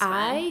 I think it's fun.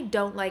 I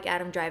don't like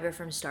Adam Driver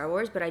from Star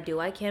Wars, but I do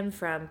like him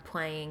from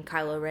playing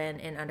Kylo Ren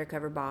in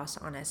Undercover Boss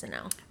on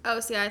SNL. Oh,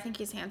 see, I think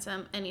he's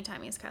handsome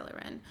anytime he's Kylo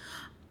Ren.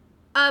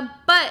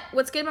 But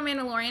what's good about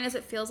Mandalorian is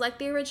it feels like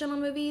the original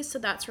movie, so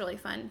that's really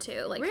fun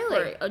too. Like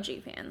Really? for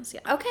OG fans,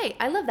 yeah. Okay,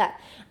 I love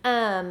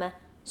that.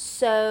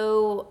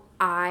 So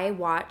I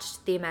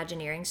watched The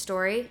Imagineering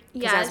Story.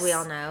 Because as we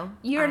all know,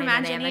 You're an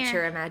I'm Imagineer. an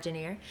amateur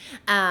Imagineer.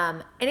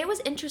 And it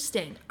was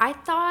interesting. I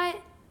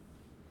thought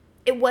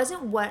it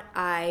wasn't what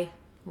I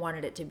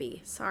wanted it to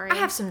be. Sorry. I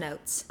have some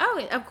notes.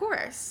 Oh, of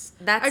course.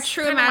 That's a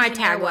true kind of my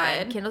Imagineer tagline.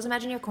 would. Kindle's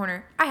Imagineer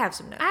Corner. I have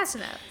some notes. I have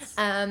some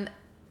notes.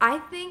 I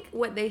think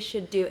what they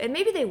should do, and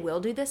maybe they will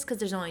do this because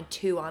there's only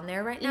 2 on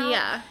there right now.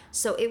 Yeah.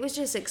 So it was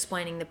just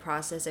explaining the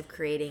process of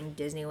creating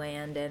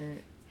Disneyland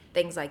and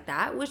things like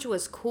that, which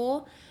was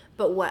cool.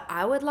 But what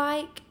I would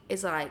like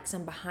is like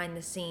some behind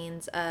the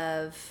scenes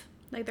of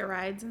Like the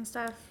rides and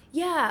stuff.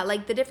 yeah,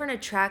 like the different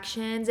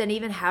attractions and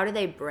even how do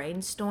they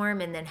brainstorm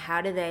and then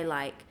how do they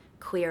like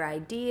clear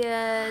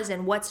ideas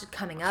and what's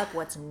coming up,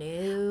 what's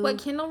new. What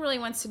Kindle really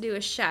wants to do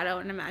is shadow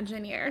an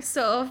Imagineer.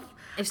 So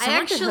If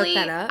someone could hook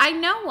that up. I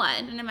know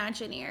an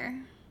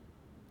Imagineer.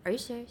 Are you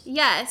serious?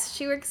 Yes,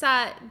 she works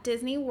at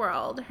Disney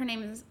World. Her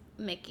name is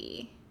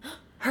Mickey.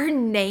 Her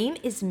name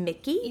is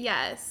Mickey?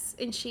 Yes,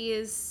 and she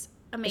is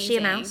amazing. Is she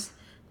a mouse?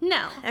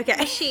 No.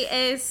 Okay. She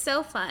is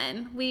so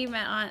fun. We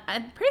met on,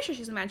 I'm pretty sure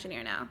she's an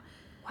Imagineer now.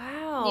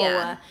 Wow.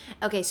 Yeah.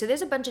 Okay, so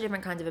there's a bunch of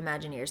different kinds of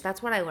Imagineers.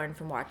 That's what I learned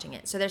from watching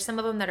it. So there's some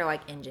of them that are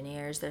like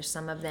engineers. There's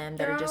some of them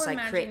that They're are just all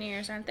like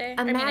Imagineers, aren't they?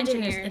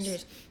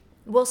 Engineers.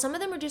 Well, some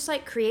of them are just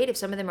like creative.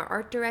 Some of them are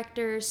art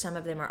directors. Some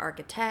of them are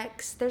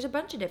architects. There's a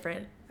bunch of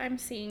different. I'm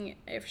seeing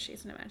if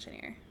she's an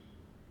Imagineer.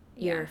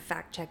 You're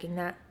fact checking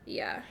that?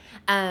 Yeah.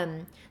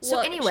 So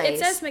well,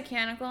 anyways. It says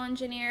mechanical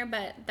engineer,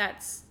 but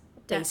that's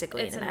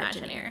basically it's an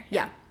Imagineer.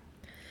 Yeah.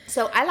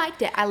 So I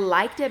liked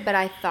it, but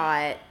I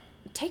thought,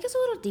 take us a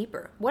little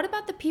deeper. What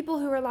about the people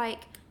who are like,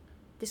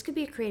 this could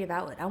be a creative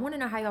outlet? I want to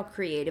know how y'all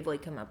creatively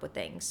come up with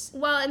things.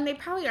 Well, and they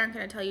probably aren't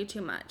going to tell you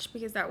too much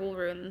because that will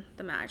ruin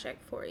the magic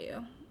for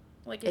you.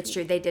 Like it's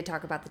true. They did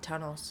talk about the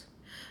tunnels.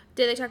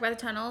 Did they talk about the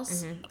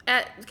tunnels?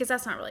 Because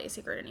that's not really a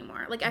secret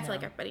anymore. Like, I feel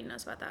like everybody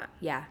knows about that.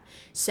 Yeah.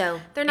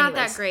 So they're not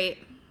that great.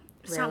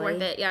 It's really? not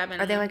worth it. Yeah,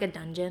 Are they like a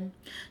dungeon?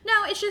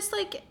 No, it's just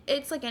like,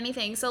 it's like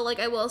anything. So, like,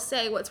 I will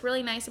say what's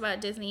really nice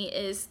about Disney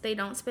is they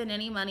don't spend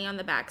any money on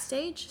the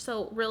backstage.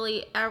 So,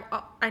 really,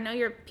 I know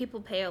your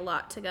people pay a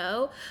lot to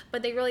go,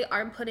 but they really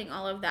are putting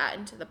all of that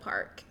into the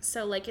park.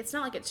 So, like, it's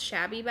not like it's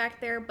shabby back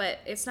there, but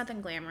it's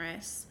nothing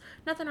glamorous.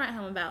 Nothing to write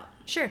home about.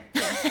 Sure.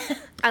 Yeah.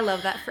 I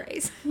love that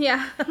phrase.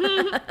 Yeah.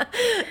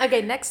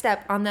 Okay, next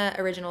step on the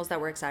originals that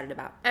we're excited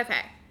about.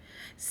 Okay.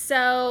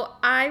 So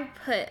I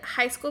put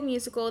High School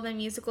Musical, the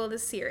musical, the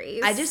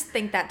series. I just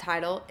think that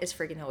title is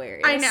freaking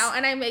hilarious. I know,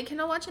 and I made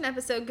Kendall watch an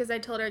episode because I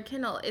told her,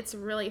 Kendall, it's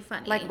really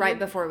funny. Like right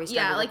before we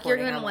started like you're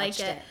going to like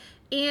it.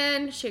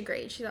 And she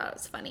agreed. She thought it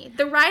was funny.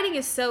 The writing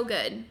is so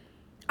good.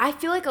 I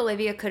feel like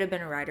Olivia could have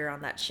been a writer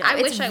on that show.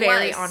 It's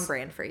very on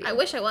brand for you. I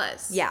wish I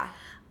was. Yeah.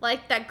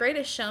 Like that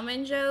Greatest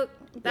Showman joke.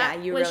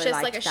 That you was really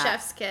just like a that.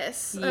 chef's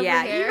kiss.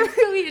 Yeah, you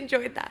really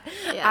enjoyed that.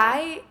 Yeah.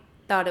 I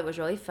thought it was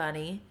really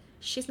funny.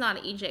 She's not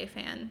an EJ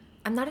fan.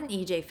 I'm not an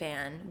EJ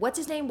fan. What's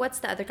his name? What's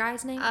the other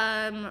guy's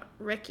name?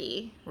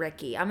 Ricky.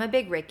 Ricky. I'm a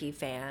big Ricky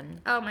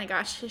fan. Oh my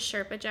gosh, his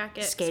Sherpa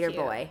jacket. Skater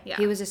boy. Yeah.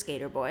 He was a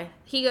skater boy.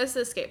 He goes to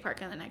the skate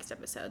park in the next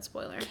episode.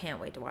 Spoiler.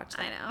 Can't wait to watch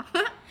that. I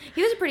know.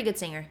 He was a pretty good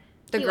singer.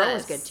 The girl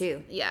was good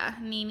too. Yeah,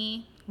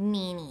 Nene.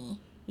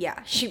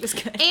 Yeah, she was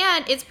good.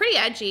 And it's pretty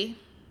edgy.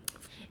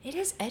 It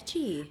is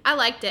edgy. I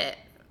liked it.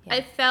 Yeah.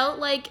 I felt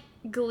like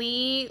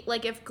Glee,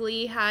 like if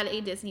Glee had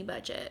a Disney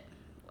budget.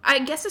 I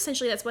guess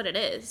essentially that's what it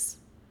is.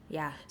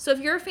 Yeah. So if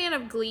you're a fan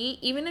of Glee,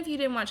 even if you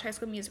didn't watch High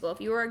School Musical,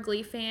 if you were a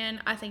Glee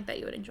fan, I think that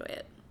you would enjoy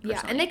it.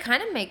 Personally. Yeah, and they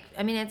kind of make,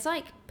 I mean, it's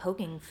like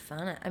poking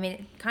fun at, I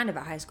mean, kind of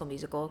a High School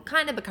Musical.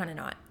 Kind of, but kind of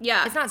not.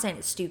 Yeah. It's not saying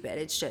it's stupid.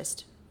 It's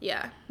just,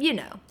 yeah. You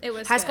know. It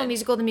was High School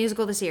Musical, the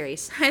musical, the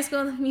series. High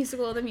School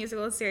Musical, the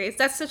musical series.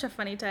 That's such a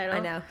funny title. I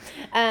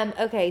know.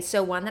 Okay,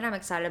 so one that I'm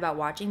excited about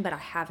watching, but I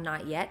have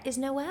not yet, is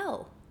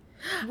Noelle.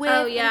 With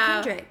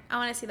Anna Kendrick. I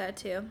want to see that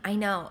too. I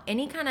know.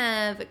 Any kind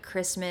of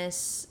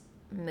Christmas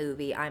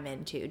movie I'm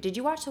into. Did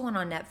you watch the one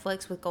on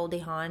Netflix with Goldie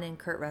Hawn and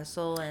Kurt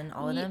Russell and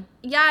all of them?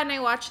 Yeah, and I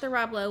watched the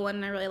Rob Lowe one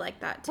and I really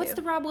liked that too. What's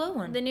the Rob Lowe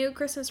one? The new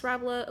Christmas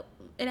Rob Lowe,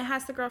 and it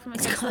has the girl from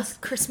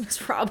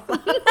Christmas Rob Lowe.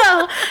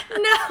 No,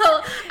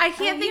 I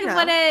can't think of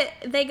what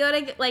they go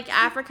to like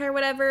Africa or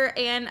whatever,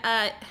 and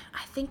I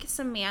think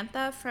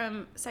Samantha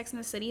from Sex and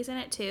the City's in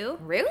it too.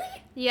 Really?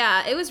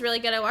 Yeah, it was really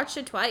good. I watched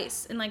it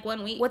twice in like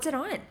 1 week. What's it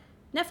on?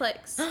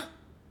 Netflix.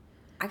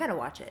 I gotta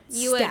watch it.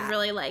 You would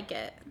really like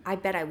it. I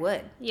bet I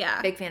would.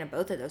 Yeah. Big fan of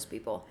both of those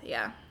people.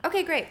 Yeah.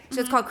 Okay, great.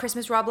 So it's called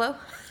Christmas Rob Lowe?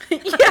 Yeah,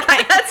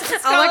 that's what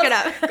it's I'll called. look it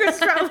up.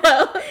 Christmas Rob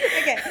Lowe.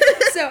 Okay.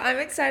 So I'm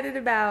excited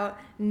about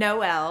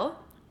Noelle.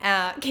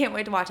 Can't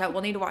wait to watch that.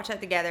 We'll need to watch that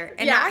together.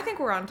 And now I think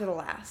we're on to the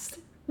last.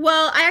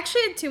 Well, I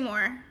actually had 2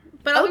 more.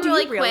 But I'll be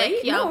really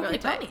quick. Yeah, no, really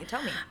quick.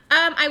 Tell me.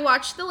 I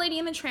watched The Lady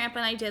and the Tramp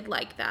and I did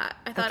like that.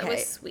 I thought it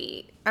was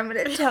sweet. I'm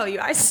going to tell you,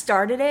 I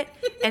started it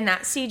and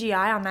that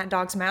CGI on that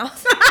dog's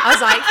mouth. I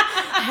was like,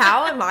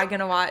 how am I going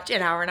to watch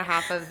an hour and a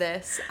half of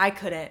this? I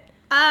couldn't.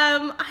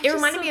 It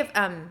reminded me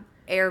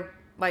of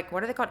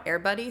what are they called? Air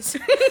Buddies?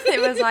 It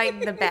was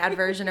like the bad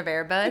version of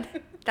Air Bud.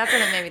 That's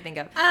what it made me think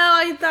of. Oh,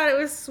 I thought it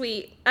was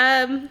sweet.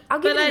 I'll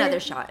give it another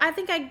shot. I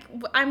think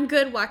I'm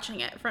good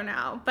watching it for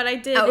now, but I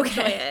did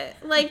enjoy it.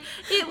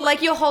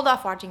 Like you'll hold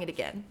off watching it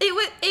again.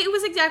 It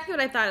was exactly what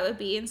I thought it would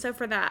be, and so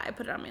for that, I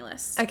put it on my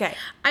list. Okay.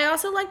 I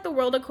also like The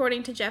World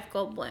According to Jeff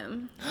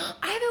Goldblum.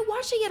 I haven't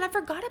watched it yet. I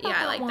forgot about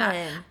that one. Yeah, I like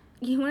that.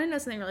 You want to know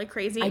something really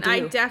crazy? I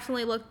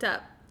definitely looked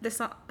up this,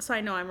 so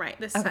I know I'm right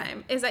this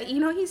time. Is that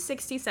he's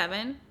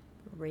 67?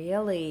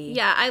 Really?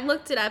 Yeah, I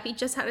looked it up. He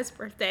just had his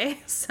birthday.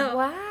 So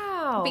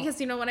wow. Because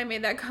when I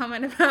made that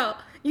comment about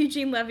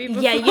Eugene Levy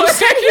before. Yeah, you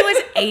said he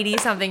was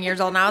 80-something years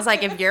old, and I was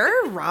like, if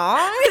you're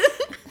wrong,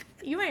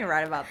 you ain't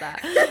right about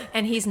that.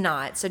 And he's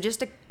not. So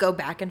just to go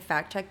back and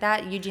fact check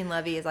that, Eugene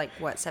Levy is like,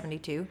 what,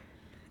 72?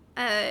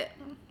 I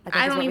think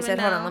that's what we said.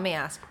 Hold on, let me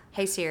ask.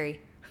 Hey,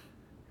 Siri.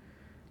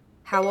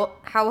 How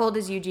old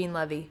is Eugene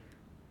Levy?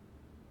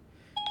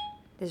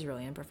 This is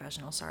really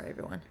unprofessional. Sorry,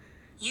 everyone.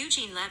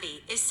 Eugene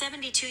Levy is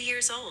 72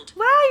 years old.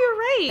 Wow, you're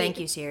right. Thank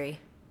you, Siri.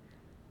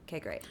 Okay,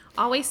 great.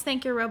 Always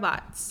thank your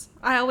robots.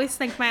 I always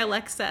thank my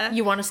Alexa.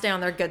 You want to stay on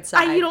their good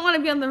side. You don't want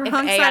to be on the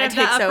wrong side of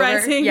the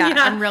uprising. Yeah,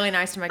 I'm really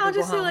nice to my Google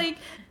Home. I'll just be like,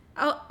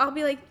 I'll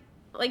be like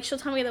she'll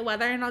tell me the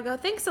weather and I'll go,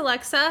 thanks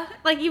Alexa.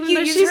 Like even You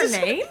though use she's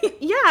her name?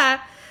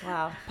 Yeah.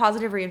 Wow.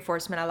 Positive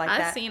reinforcement. I like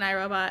that. I've seen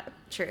iRobot.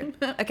 True.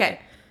 Okay.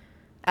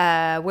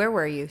 Where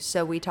were you?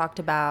 So we talked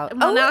about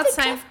Well, now the it's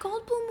time. Jeff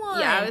Goldblum one.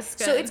 Yeah, it was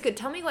good. So it's good.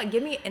 Tell me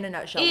give me in a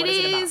nutshell, what is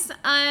it about? It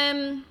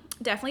is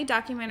definitely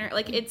documentary.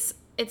 Like it's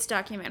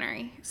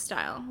documentary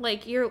style.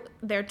 Like you're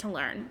there to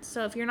learn.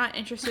 So if you're not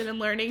interested in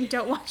learning,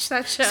 don't watch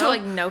that show. So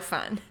like no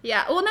fun.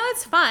 Yeah. Well, no,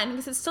 it's fun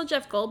because it's still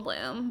Jeff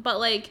Goldblum. But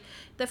like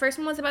the first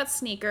one was about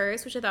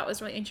sneakers, which I thought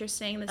was really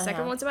interesting. The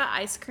second one was about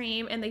ice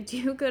cream, and they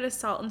do go to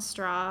Salt and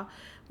Straw,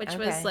 which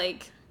was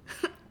like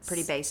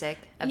pretty basic.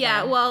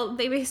 Yeah. Well,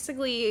 they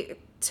basically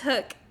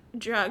took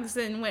drugs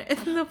and went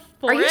in the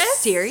forest. Are you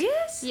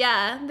serious?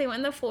 Yeah, they went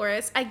in the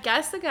forest. I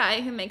guess the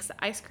guy who makes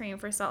the ice cream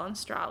for Salt and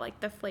Straw,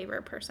 like the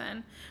flavor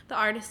person, the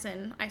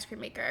artisan ice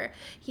cream maker,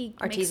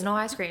 artisanal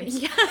ice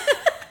creams. Yeah.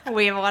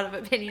 We have a lot of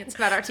opinions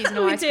about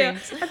artisanal ice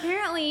creams.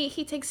 Apparently,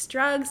 he takes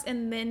drugs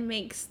and then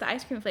makes the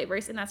ice cream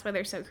flavors, and that's why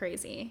they're so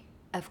crazy.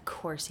 Of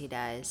course he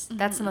does.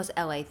 That's the most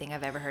LA thing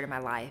I've ever heard in my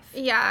life.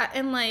 Yeah,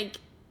 and like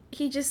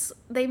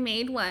they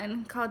made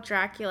one called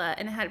Dracula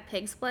and it had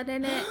pig's blood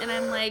in it, and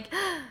I'm like,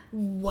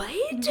 what?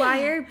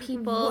 Why are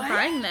people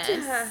buying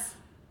this?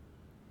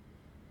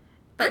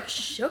 I'm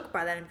shook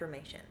by that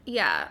information.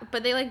 Yeah,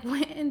 but they like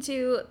went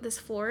into this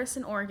forest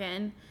in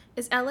Oregon.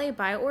 Is LA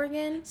by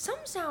Oregon? Some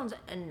sounds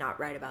not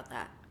right about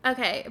that.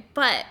 Okay,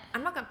 but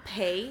I'm not gonna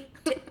pay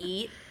to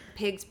eat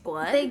pig's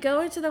blood. They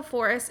go into the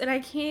forest and I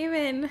can't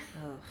even.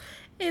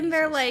 And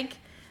they're like,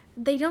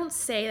 they don't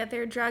say that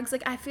they're drugs.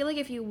 Like, I feel like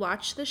if you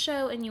watched the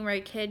show and you were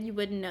a kid, you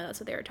wouldn't know that's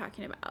what they were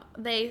talking about.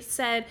 They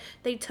said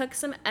they took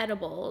some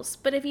edibles,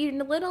 but if you're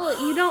little,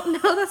 you don't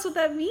know that's what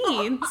that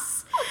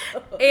means.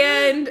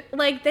 And,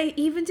 like, they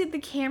even did the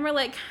camera,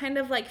 like, kind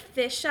of, like,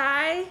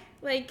 fisheye,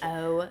 like,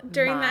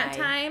 during that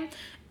time.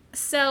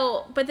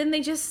 So, but then the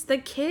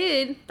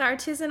kid, the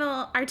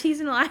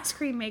artisanal ice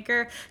cream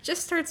maker,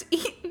 just starts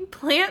eating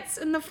plants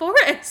in the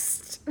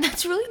forest.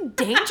 That's really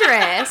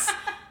dangerous.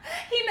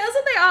 He knows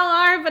what they all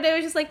are, but it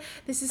was just like,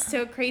 this is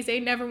so crazy. I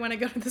never want to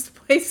go to this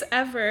place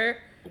ever.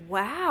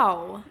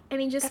 Wow. And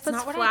he just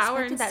puts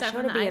flour and stuff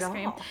in the ice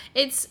cream.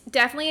 It's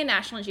definitely a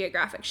National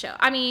Geographic show.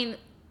 I mean,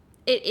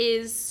 it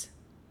is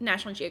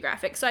National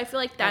Geographic, so I feel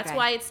like that's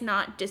why it's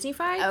not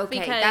Disney-fied. Okay,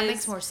 because that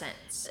makes more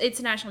sense. It's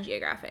National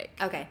Geographic.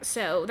 Okay.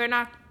 So they're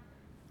not...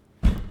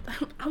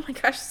 Oh my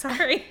gosh,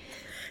 sorry.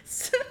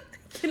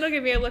 Kendall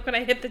gave me a look when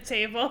I hit the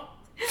table.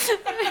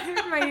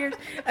 My ears.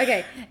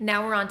 Okay,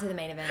 now we're on to the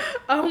main event.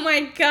 Oh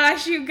my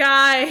gosh, you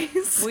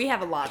guys. We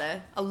have a lot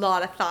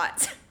of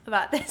thoughts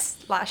about this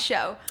last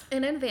show.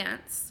 In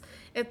advance,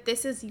 if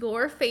this is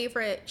your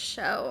favorite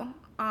show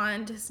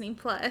on Disney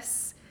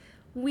Plus,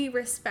 we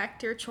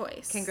respect your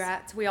choice.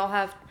 Congrats. We all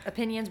have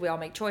opinions. We all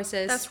make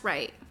choices. That's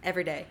right.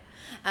 Every day.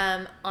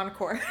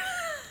 Encore.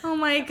 Oh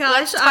my gosh,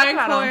 Let's talk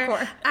about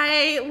Encore.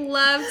 I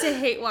love to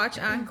hate watch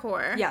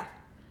Encore. Yeah.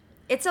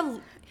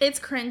 It's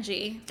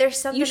cringy. There's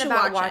something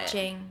about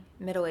watching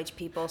middle-aged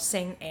people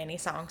sing Annie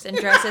songs and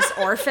dress as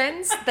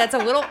orphans that's a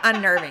little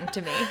unnerving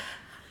to me.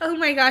 Oh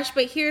my gosh,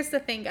 but here's the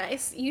thing,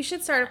 guys. You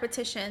should start a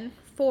petition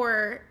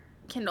for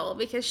Kendall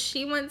because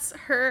she wants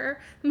her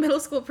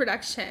middle school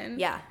production.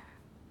 Yeah.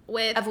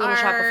 Of Little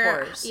Shop of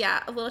Horrors.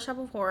 Yeah, of Little Shop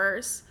of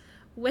Horrors.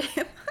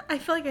 I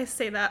feel like I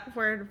say that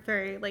word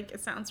very, like,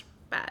 it sounds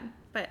bad,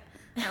 but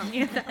I don't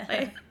mean it that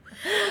way.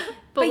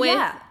 But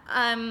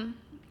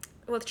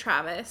with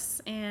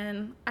Travis,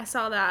 and I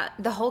saw that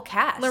the whole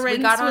cast. Lorenz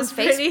we got on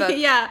Facebook.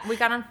 Pretty, yeah, we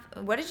got on.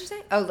 What did you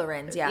say? Oh,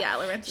 Lorenz. Yeah, yeah,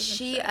 Lorenz.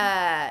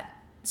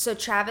 So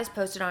Travis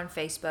posted on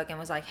Facebook and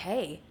was like,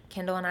 "Hey,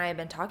 Kendall and I have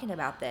been talking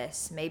about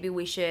this. Maybe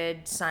we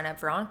should sign up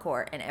for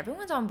Encore." And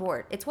everyone's on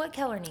board. It's what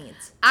Keller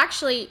needs.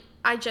 Actually,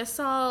 I just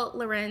saw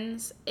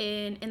Lorenz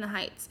in the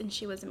Heights, and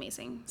she was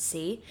amazing.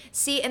 See,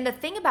 and the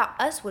thing about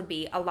us would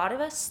be a lot of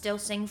us still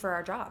sing for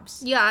our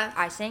jobs. Yeah,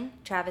 I sing,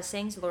 Travis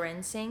sings,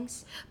 Lorenz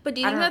sings. But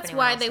do you think that's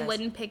why they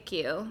wouldn't pick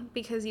you?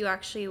 Because you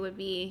guys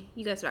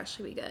would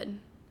actually be good.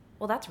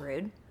 Well, that's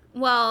rude.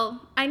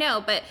 Well, I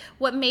know, but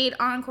what made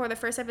Encore the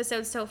first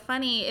episode so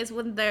funny is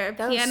when the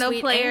piano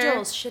sweet player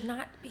angels should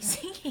not be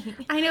singing.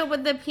 I know,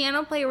 but the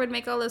piano player would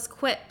make all those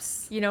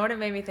quips. You know what it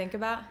made me think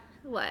about?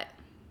 What?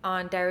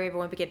 On Diary of a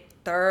Wimpy Kid,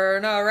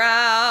 turn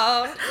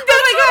around. Oh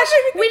my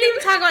gosh, we didn't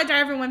even talk about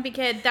Diary of a Wimpy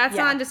Kid. That's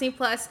on Disney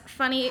Plus.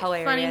 Funny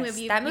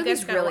movie. That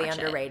movie's really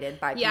underrated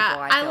by people.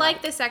 Yeah, I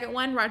like the second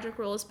one. Roderick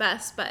Rules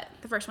best, but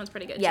the first one's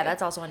pretty good. Yeah, too.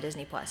 That's also on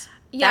Disney Plus.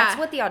 Yeah, that's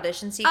what the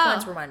audition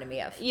sequence reminded me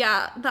of.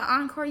 Yeah, the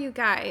Encore, you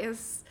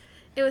guys.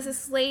 It was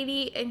this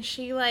lady, and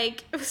she,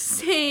 like, was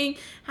saying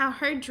how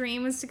her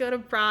dream was to go to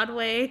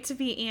Broadway to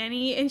be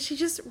Annie, and she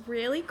just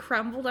really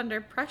crumbled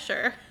under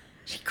pressure.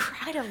 She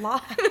cried a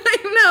lot.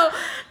 I know.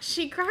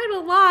 She cried a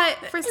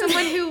lot for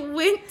someone who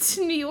went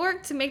to New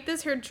York to make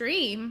this her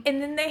dream.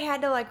 And then they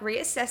had to, like,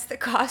 reassess the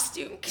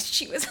costume because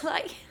she was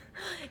like,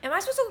 am I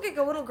supposed to look like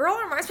a little girl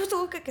or am I supposed to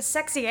look like a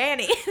sexy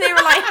Annie? They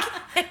were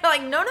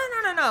like, no,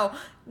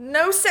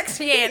 no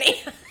sexy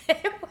Annie.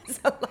 It was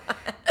a lot.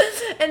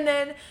 And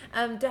And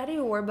then Daddy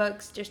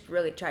Warbucks just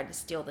really tried to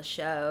steal the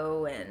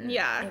show, and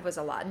it was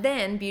a lot.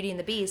 Then Beauty and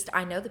the Beast,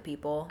 I know the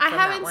people from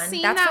that one.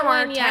 Seen That's that from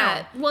one our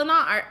yet. town.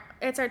 Well,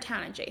 it's our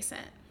town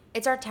adjacent.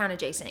 It's our town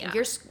adjacent. Yeah.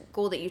 Your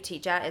school that you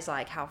teach at is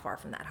like how far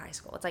from that high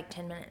school? It's like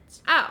 10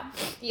 minutes. Oh,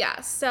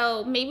 yeah.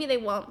 So maybe they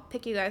won't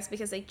pick you guys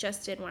because they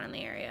just did one in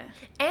the area.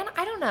 And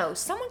I don't know.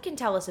 Someone can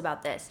tell us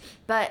about this.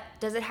 But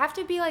does it have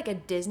to be like a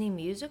Disney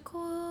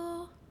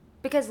musical?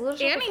 Because Little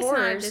Shop of Annie's not a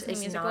Horrors Disney is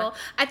musical. not.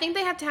 I think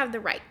they have to have the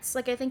rights.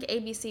 Like, I think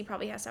ABC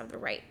probably has to have the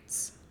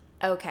rights.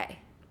 Okay.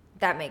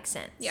 That makes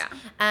sense. Yeah.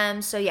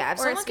 So yeah, if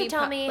Or someone could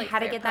tell me how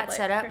to get that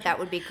set up, that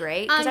would be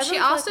great. She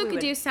also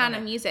could do Sound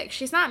of Music.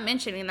 She's not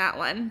mentioning that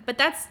one, but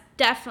that's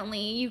definitely,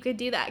 you could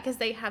do that because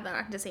they have that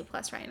on Disney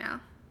Plus right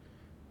now.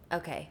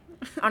 Okay.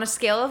 On a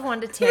scale of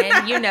 1 to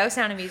 10, you know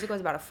Sound of Music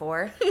was about a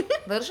 4.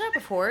 Little Shop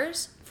of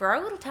Horrors, for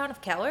our little town of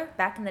Keller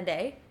back in the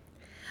day,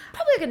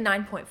 probably like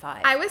a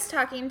 9.5. I was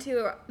talking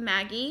to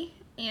Maggie,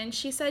 and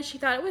she said she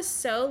thought it was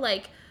so,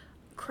 like,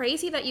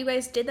 crazy that you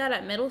guys did that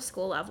at middle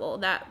school level,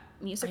 that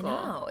musical.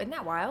 I know. Isn't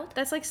that wild?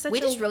 That's like such We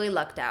just really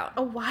lucked out.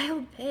 a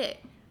wild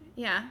pick.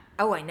 Yeah.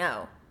 Oh, I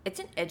know. It's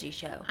an edgy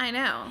show. I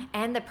know.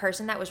 And the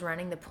person that was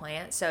running the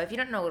plant, so if you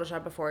don't know Little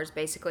Shop of Horrors,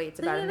 basically it's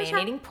about a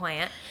man-eating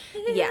plant.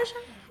 Yeah.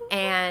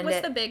 And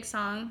what's the big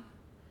song?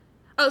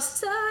 Oh,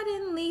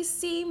 Suddenly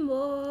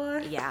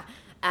Seymour. Yeah.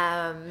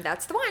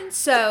 That's the one.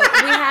 So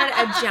we had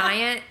a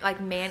giant,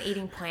 like,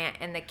 man-eating plant,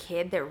 and the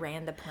kid that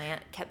ran the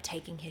plant kept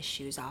taking his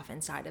shoes off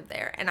inside of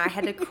there, and I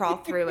had to crawl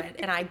through it,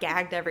 and I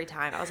gagged every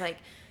time. I was like,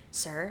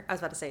 sir, I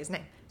was about to say his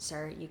name.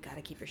 Sir, you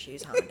gotta keep your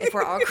shoes on. If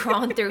we're all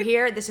crawling through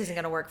here, this isn't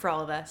gonna work for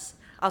all of us.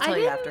 I'll tell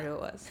you after who it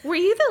was. Were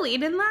you the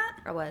lead in that?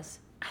 I was.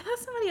 I thought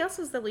somebody else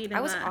was the lead in that.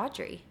 I was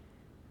Audrey.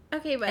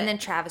 Okay, but... And then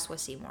Travis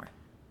was Seymour.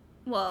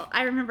 Well,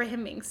 I remember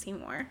him being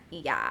Seymour.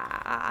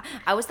 Yeah.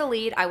 I was the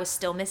lead. I was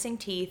still missing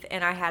teeth,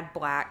 and I had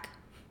black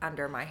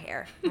under my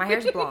hair. My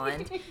hair's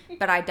blonde,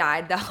 but I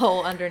dyed the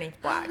whole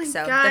underneath black. Oh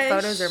so gosh. the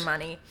photos are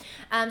money.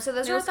 So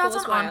those are our thoughts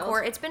on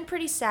Encore. It's been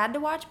pretty sad to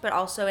watch, but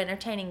also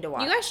entertaining to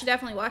watch. You guys should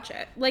definitely watch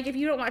it. Like, if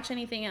you don't watch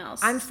anything else.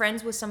 I'm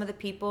friends with some of the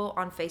people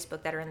on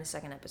Facebook that are in the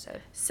second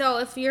episode. So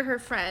if you're her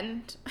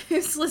friend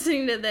who's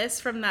listening to this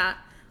from that,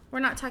 we're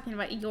not talking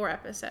about your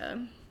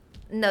episode.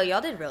 No,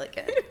 y'all did really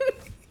good.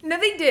 No,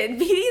 they did.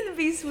 Beauty and the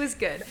Beast was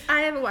good.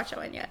 I haven't watched that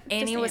one yet.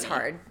 Annie was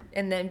hard.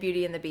 And then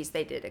Beauty and the Beast,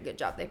 they did a good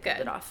job. They pulled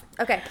it off.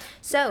 Okay,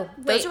 so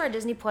those are our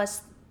Disney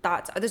Plus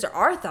thoughts. Those are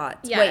our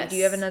thoughts. Yes. Wait, do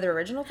you have another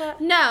original thought?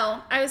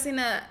 No, I was going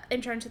to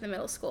intro into the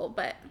middle school,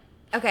 but...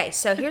 Okay,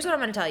 so here's what I'm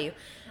going to tell you.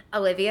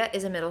 Olivia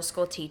is a middle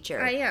school teacher.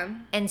 I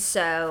am. And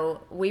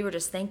so we were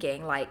just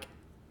thinking, like,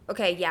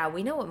 okay, yeah,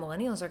 we know what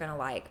millennials are going to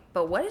like,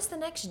 but what is the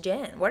next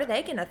gen? What are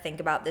they going to think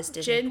about this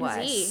Disney Plus?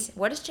 Gen Z.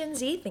 What does Gen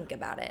Z think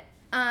about it?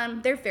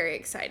 They're very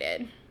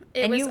excited.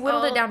 And you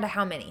whittled it down to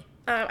how many?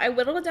 I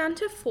whittled it down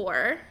to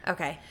 4.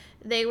 Okay.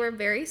 They were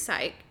very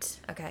psyched.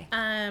 Okay.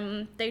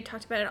 They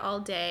talked about it all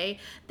day.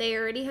 They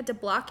already had to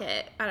block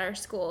it at our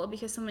school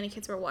because so many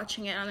kids were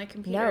watching it on their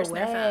computers and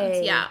their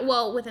phones. Yeah,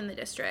 well, within the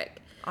district.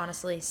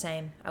 Honestly,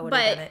 same. I would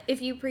have done it. But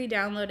if you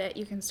pre-download it,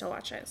 you can still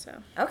watch it.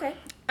 So. Okay.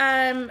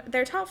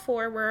 Their top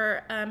 4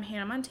 were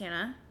Hannah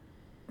Montana.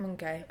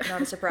 Okay,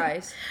 not a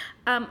surprise.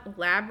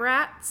 Lab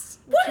Rats.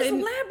 What is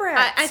Lab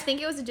Rats? I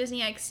think it was a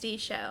Disney XD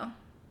show.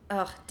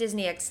 Ugh,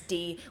 Disney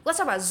XD. Let's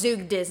talk about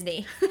Zoog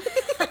Disney.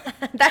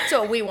 That's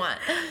what we want.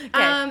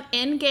 Okay.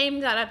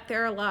 Endgame got up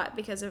there a lot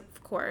because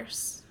of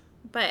course.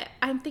 But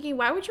I'm thinking,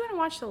 why would you want to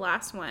watch the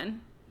last one?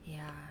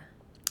 Yeah.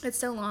 It's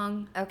so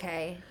long.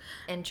 Okay.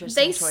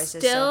 Interesting choices so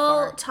far. They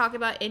still talk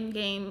about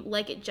Endgame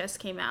like it just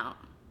came out.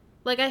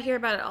 Like, I hear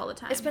about it all the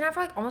time. It's been out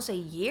for like almost a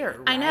year,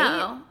 right? I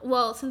know.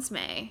 Well, since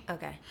May.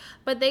 Okay.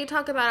 But they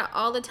talk about it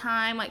all the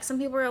time. Like, some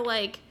people are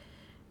like,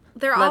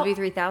 Love You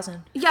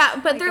 3000.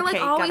 Yeah, but they're like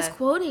okay, always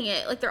quoting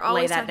it. Like, they're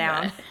always lay that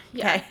down. About it.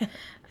 Yeah.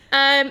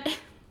 Okay.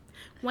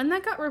 One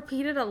that got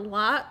repeated a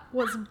lot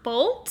was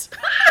Bolt.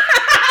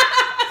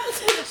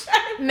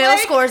 Middle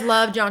schoolers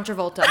love John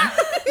Travolta.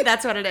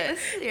 That's what it is.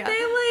 Yeah.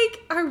 They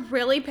like are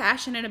really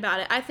passionate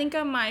about it. I think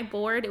on my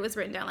board it was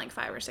written down like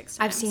 5 or 6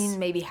 times. I've seen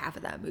maybe half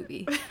of that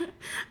movie.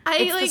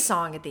 It's the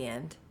song at the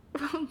end.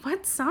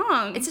 What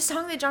song? It's a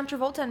song that John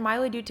Travolta and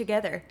Miley do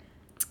together.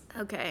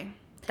 Okay.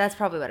 That's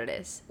probably what it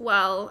is.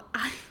 Well,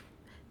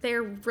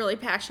 they're really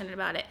passionate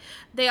about it.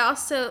 They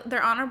also,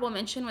 their honorable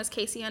mention was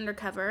Casey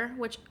Undercover,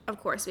 which of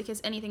course,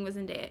 because anything with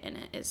Zendaya in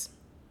it is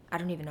I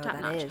don't even know what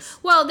that is.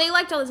 Well, they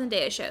liked all the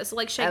Zendaya shows. So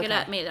like Shake It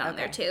Up made it on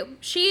there too.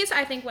 She's,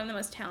 I think, one of the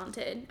most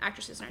talented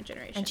actresses in our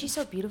generation. And she's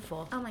so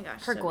beautiful. Oh my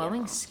gosh. Her so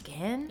glowing beautiful.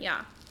 skin?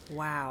 Yeah.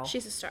 Wow.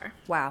 She's a star.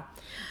 Wow.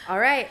 All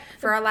right.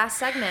 For our last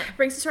segment.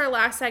 Brings us to our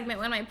last segment,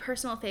 one of my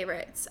personal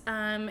favorites.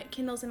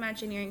 Kendall's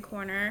Imagineering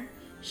Corner.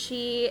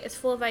 She is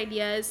full of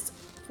ideas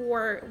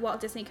for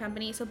Walt Disney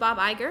Company. So Bob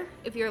Iger,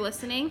 if you're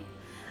listening.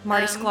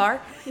 Marty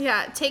Sklar.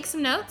 Yeah. Take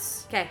some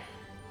notes. Okay.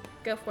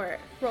 Go for it.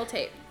 Roll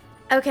tape.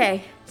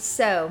 Okay,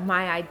 so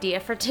my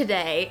idea for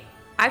today,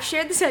 I've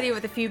shared this idea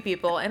with a few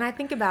people, and I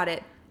think about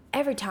it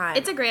every time.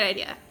 It's a great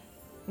idea.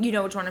 You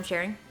know which one I'm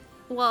sharing?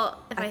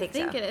 Well, if I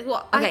think so. it is.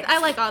 Well, Okay. I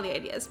like all the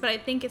ideas, but I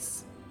think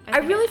it's... I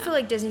really feel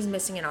like Disney's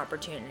missing an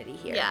opportunity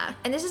here. Yeah.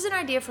 And this is an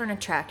idea for an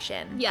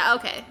attraction. Yeah,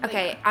 okay.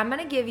 Okay, I'm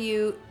going to give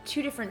you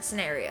 2 different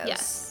scenarios.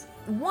 Yes.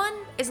 One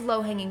is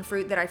low-hanging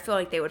fruit that I feel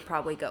like they would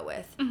probably go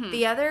with. Mm-hmm.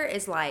 The other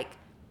is like,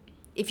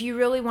 if you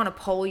really want to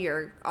poll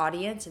your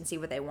audience and see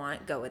what they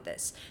want, go with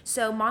this.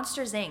 So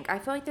Monsters, Inc. I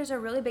feel like there's a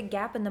really big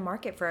gap in the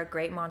market for a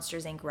great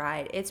Monsters, Inc.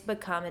 ride. It's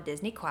become a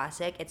Disney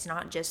classic. It's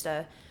not just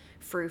a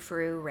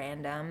frou-frou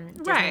random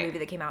Disney movie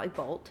that came out like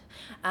Bolt.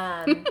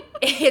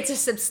 It's a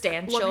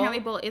substantial... Well, County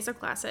Bolt is a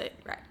classic.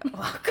 Right.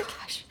 Oh,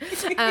 gosh.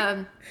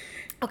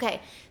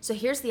 Okay, so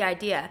here's the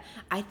idea.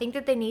 I think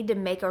that they need to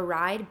make a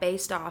ride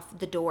based off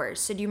the doors.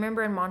 So do you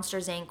remember in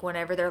Monsters, Inc.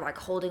 whenever they're like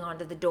holding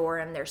onto the door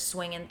and they're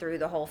swinging through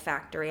the whole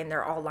factory and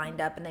they're all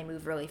lined up and they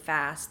move really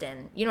fast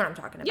and you know what I'm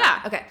talking about?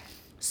 Yeah. Okay,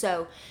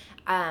 so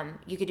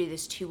you could do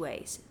this 2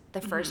 ways.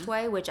 The first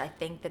way, which I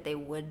think that they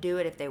would do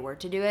it if they were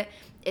to do it,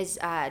 is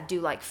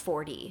do like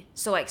 4D.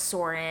 So like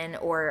Soarin'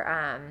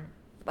 or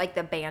like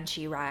the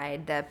Banshee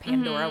ride, the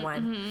Pandora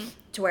one,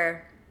 to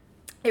where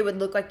it would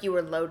look like you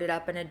were loaded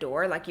up in a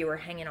door, like you were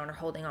hanging on or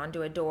holding on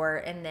to a door.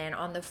 And then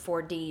on the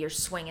 4D, you're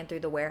swinging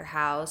through the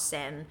warehouse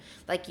and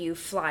like you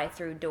fly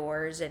through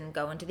doors and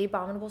go into the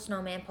Abominable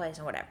Snowman place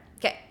and whatever.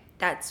 Okay,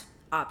 that's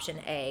option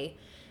A.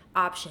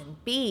 Option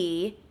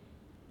B,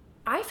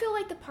 I feel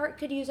like the park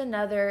could use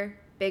another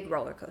big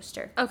roller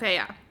coaster. Okay,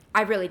 yeah.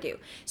 I really do.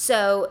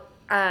 So,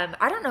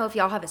 I don't know if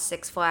y'all have a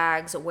Six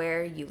Flags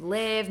where you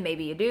live.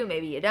 Maybe you do,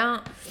 maybe you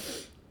don't.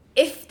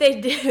 If they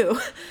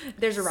do,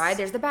 there's a ride.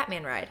 There's the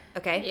Batman ride,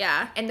 okay?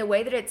 Yeah. And the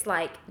way that it's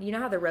like, you know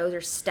how the rows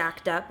are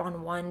stacked up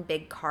on one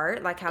big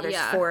cart? Like how there's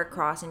 4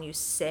 across and you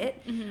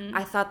sit? Mm-hmm.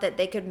 I thought that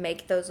they could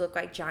make those look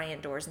like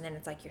giant doors and then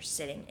it's like you're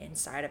sitting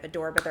inside of a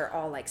door, but they're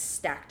all like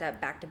stacked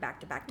up back to back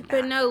to back to back.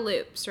 But no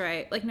loops,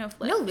 right? Like no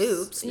flips. No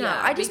loops. No,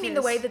 Yeah, I just mean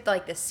the way that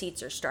like the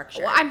seats are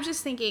structured. Well, I'm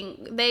just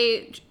thinking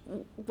they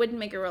wouldn't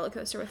make a roller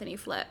coaster with any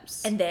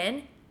flips. And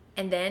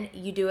then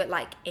you do it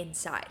like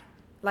inside.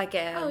 Like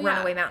a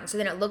runaway mountain. So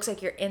then it looks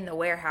like you're in the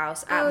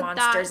warehouse at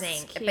Monsters,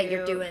 Inc. Cute. But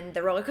you're doing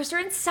the roller coaster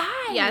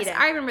inside. Yes,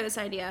 I remember this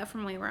idea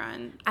from when we were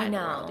on I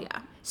know. World,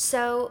 yeah.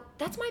 So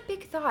that's my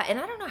big thought. And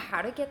I don't know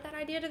how to get that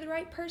idea to the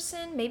right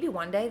person. Maybe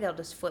one day they'll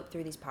just flip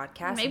through these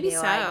podcasts Maybe and be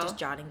like just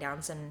jotting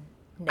down some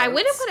notes. I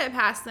wouldn't put it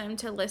past them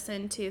to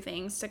listen to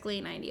things to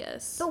glean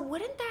ideas. But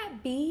wouldn't that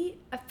be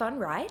a fun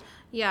ride?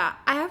 Yeah.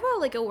 I have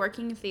a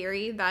working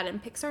theory that in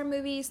Pixar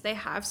movies they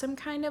have some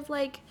kind of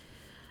like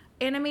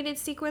animated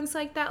sequence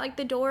like that, like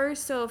the doors.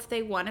 So if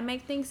they want to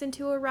make things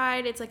into a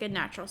ride, it's like a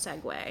natural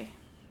segue.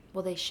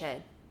 Well, they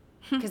should.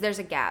 Because there's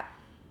a gap.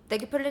 They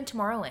could put it in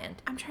Tomorrowland.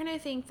 I'm trying to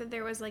think that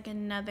there was like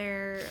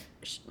another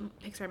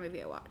Pixar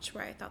movie I watched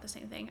where I thought the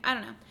same thing. I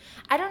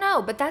don't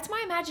know. But that's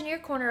my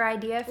Imagineer Corner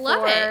idea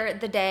Love for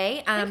it. the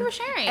day. Thank you for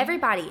sharing.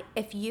 Everybody,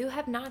 if you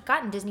have not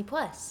gotten Disney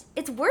Plus,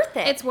 it's worth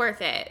it. It's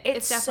worth it.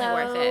 It's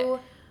definitely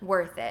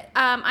worth it.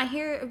 I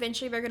hear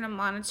eventually they're going to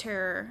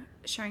monitor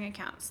sharing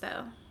accounts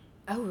though.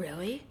 Oh,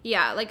 really?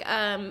 Yeah, like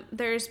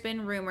there's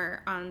been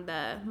rumor on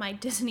my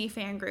Disney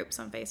fan groups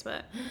on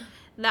Facebook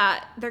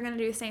that they're going to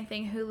do the same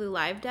thing Hulu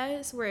Live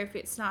does, where if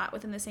it's not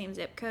within the same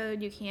zip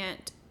code, you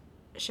can't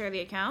share the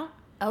account.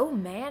 Oh,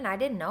 man, I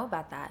didn't know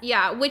about that.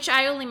 Yeah, which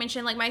I only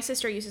mentioned, like my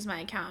sister uses my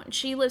account.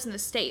 She lives in the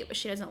state, but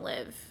she doesn't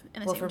live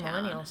in the same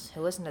town. Well, for millennials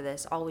who listen to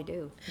this, all we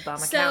do is bum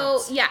so,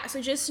 accounts. Yeah,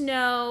 so just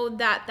know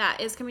that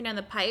is coming down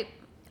the pipe.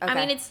 Okay. I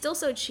mean, it's still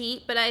so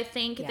cheap, but I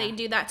think they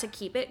do that to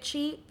keep it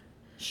cheap.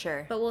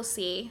 Sure. But we'll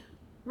see.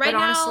 But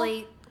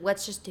honestly,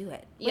 let's just do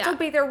it. Yeah. Let's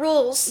obey their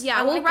rules.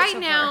 Yeah, well, right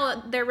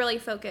now, they're really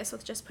focused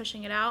with just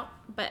pushing it out.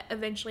 But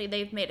eventually,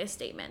 they've made a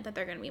statement that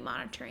they're going to be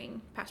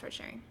monitoring password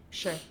sharing.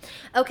 Sure.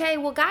 Okay,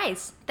 well,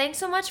 guys, thanks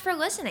so much for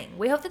listening.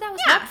 We hope that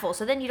was helpful.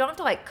 So then you don't have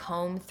to, like,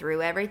 comb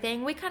through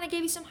everything. We kind of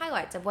gave you some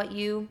highlights of what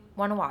you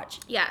want to watch.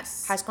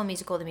 Yes. High School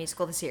Musical, the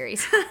musical, the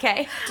series.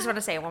 Okay? Just want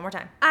to say it one more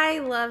time. I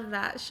love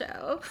that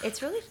show.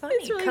 It's really funny.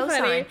 It's really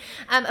funny.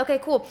 Okay,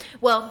 cool.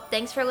 Well,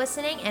 thanks for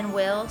listening, and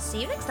we'll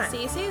see you next time.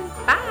 See you soon.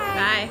 Bye.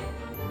 Bye.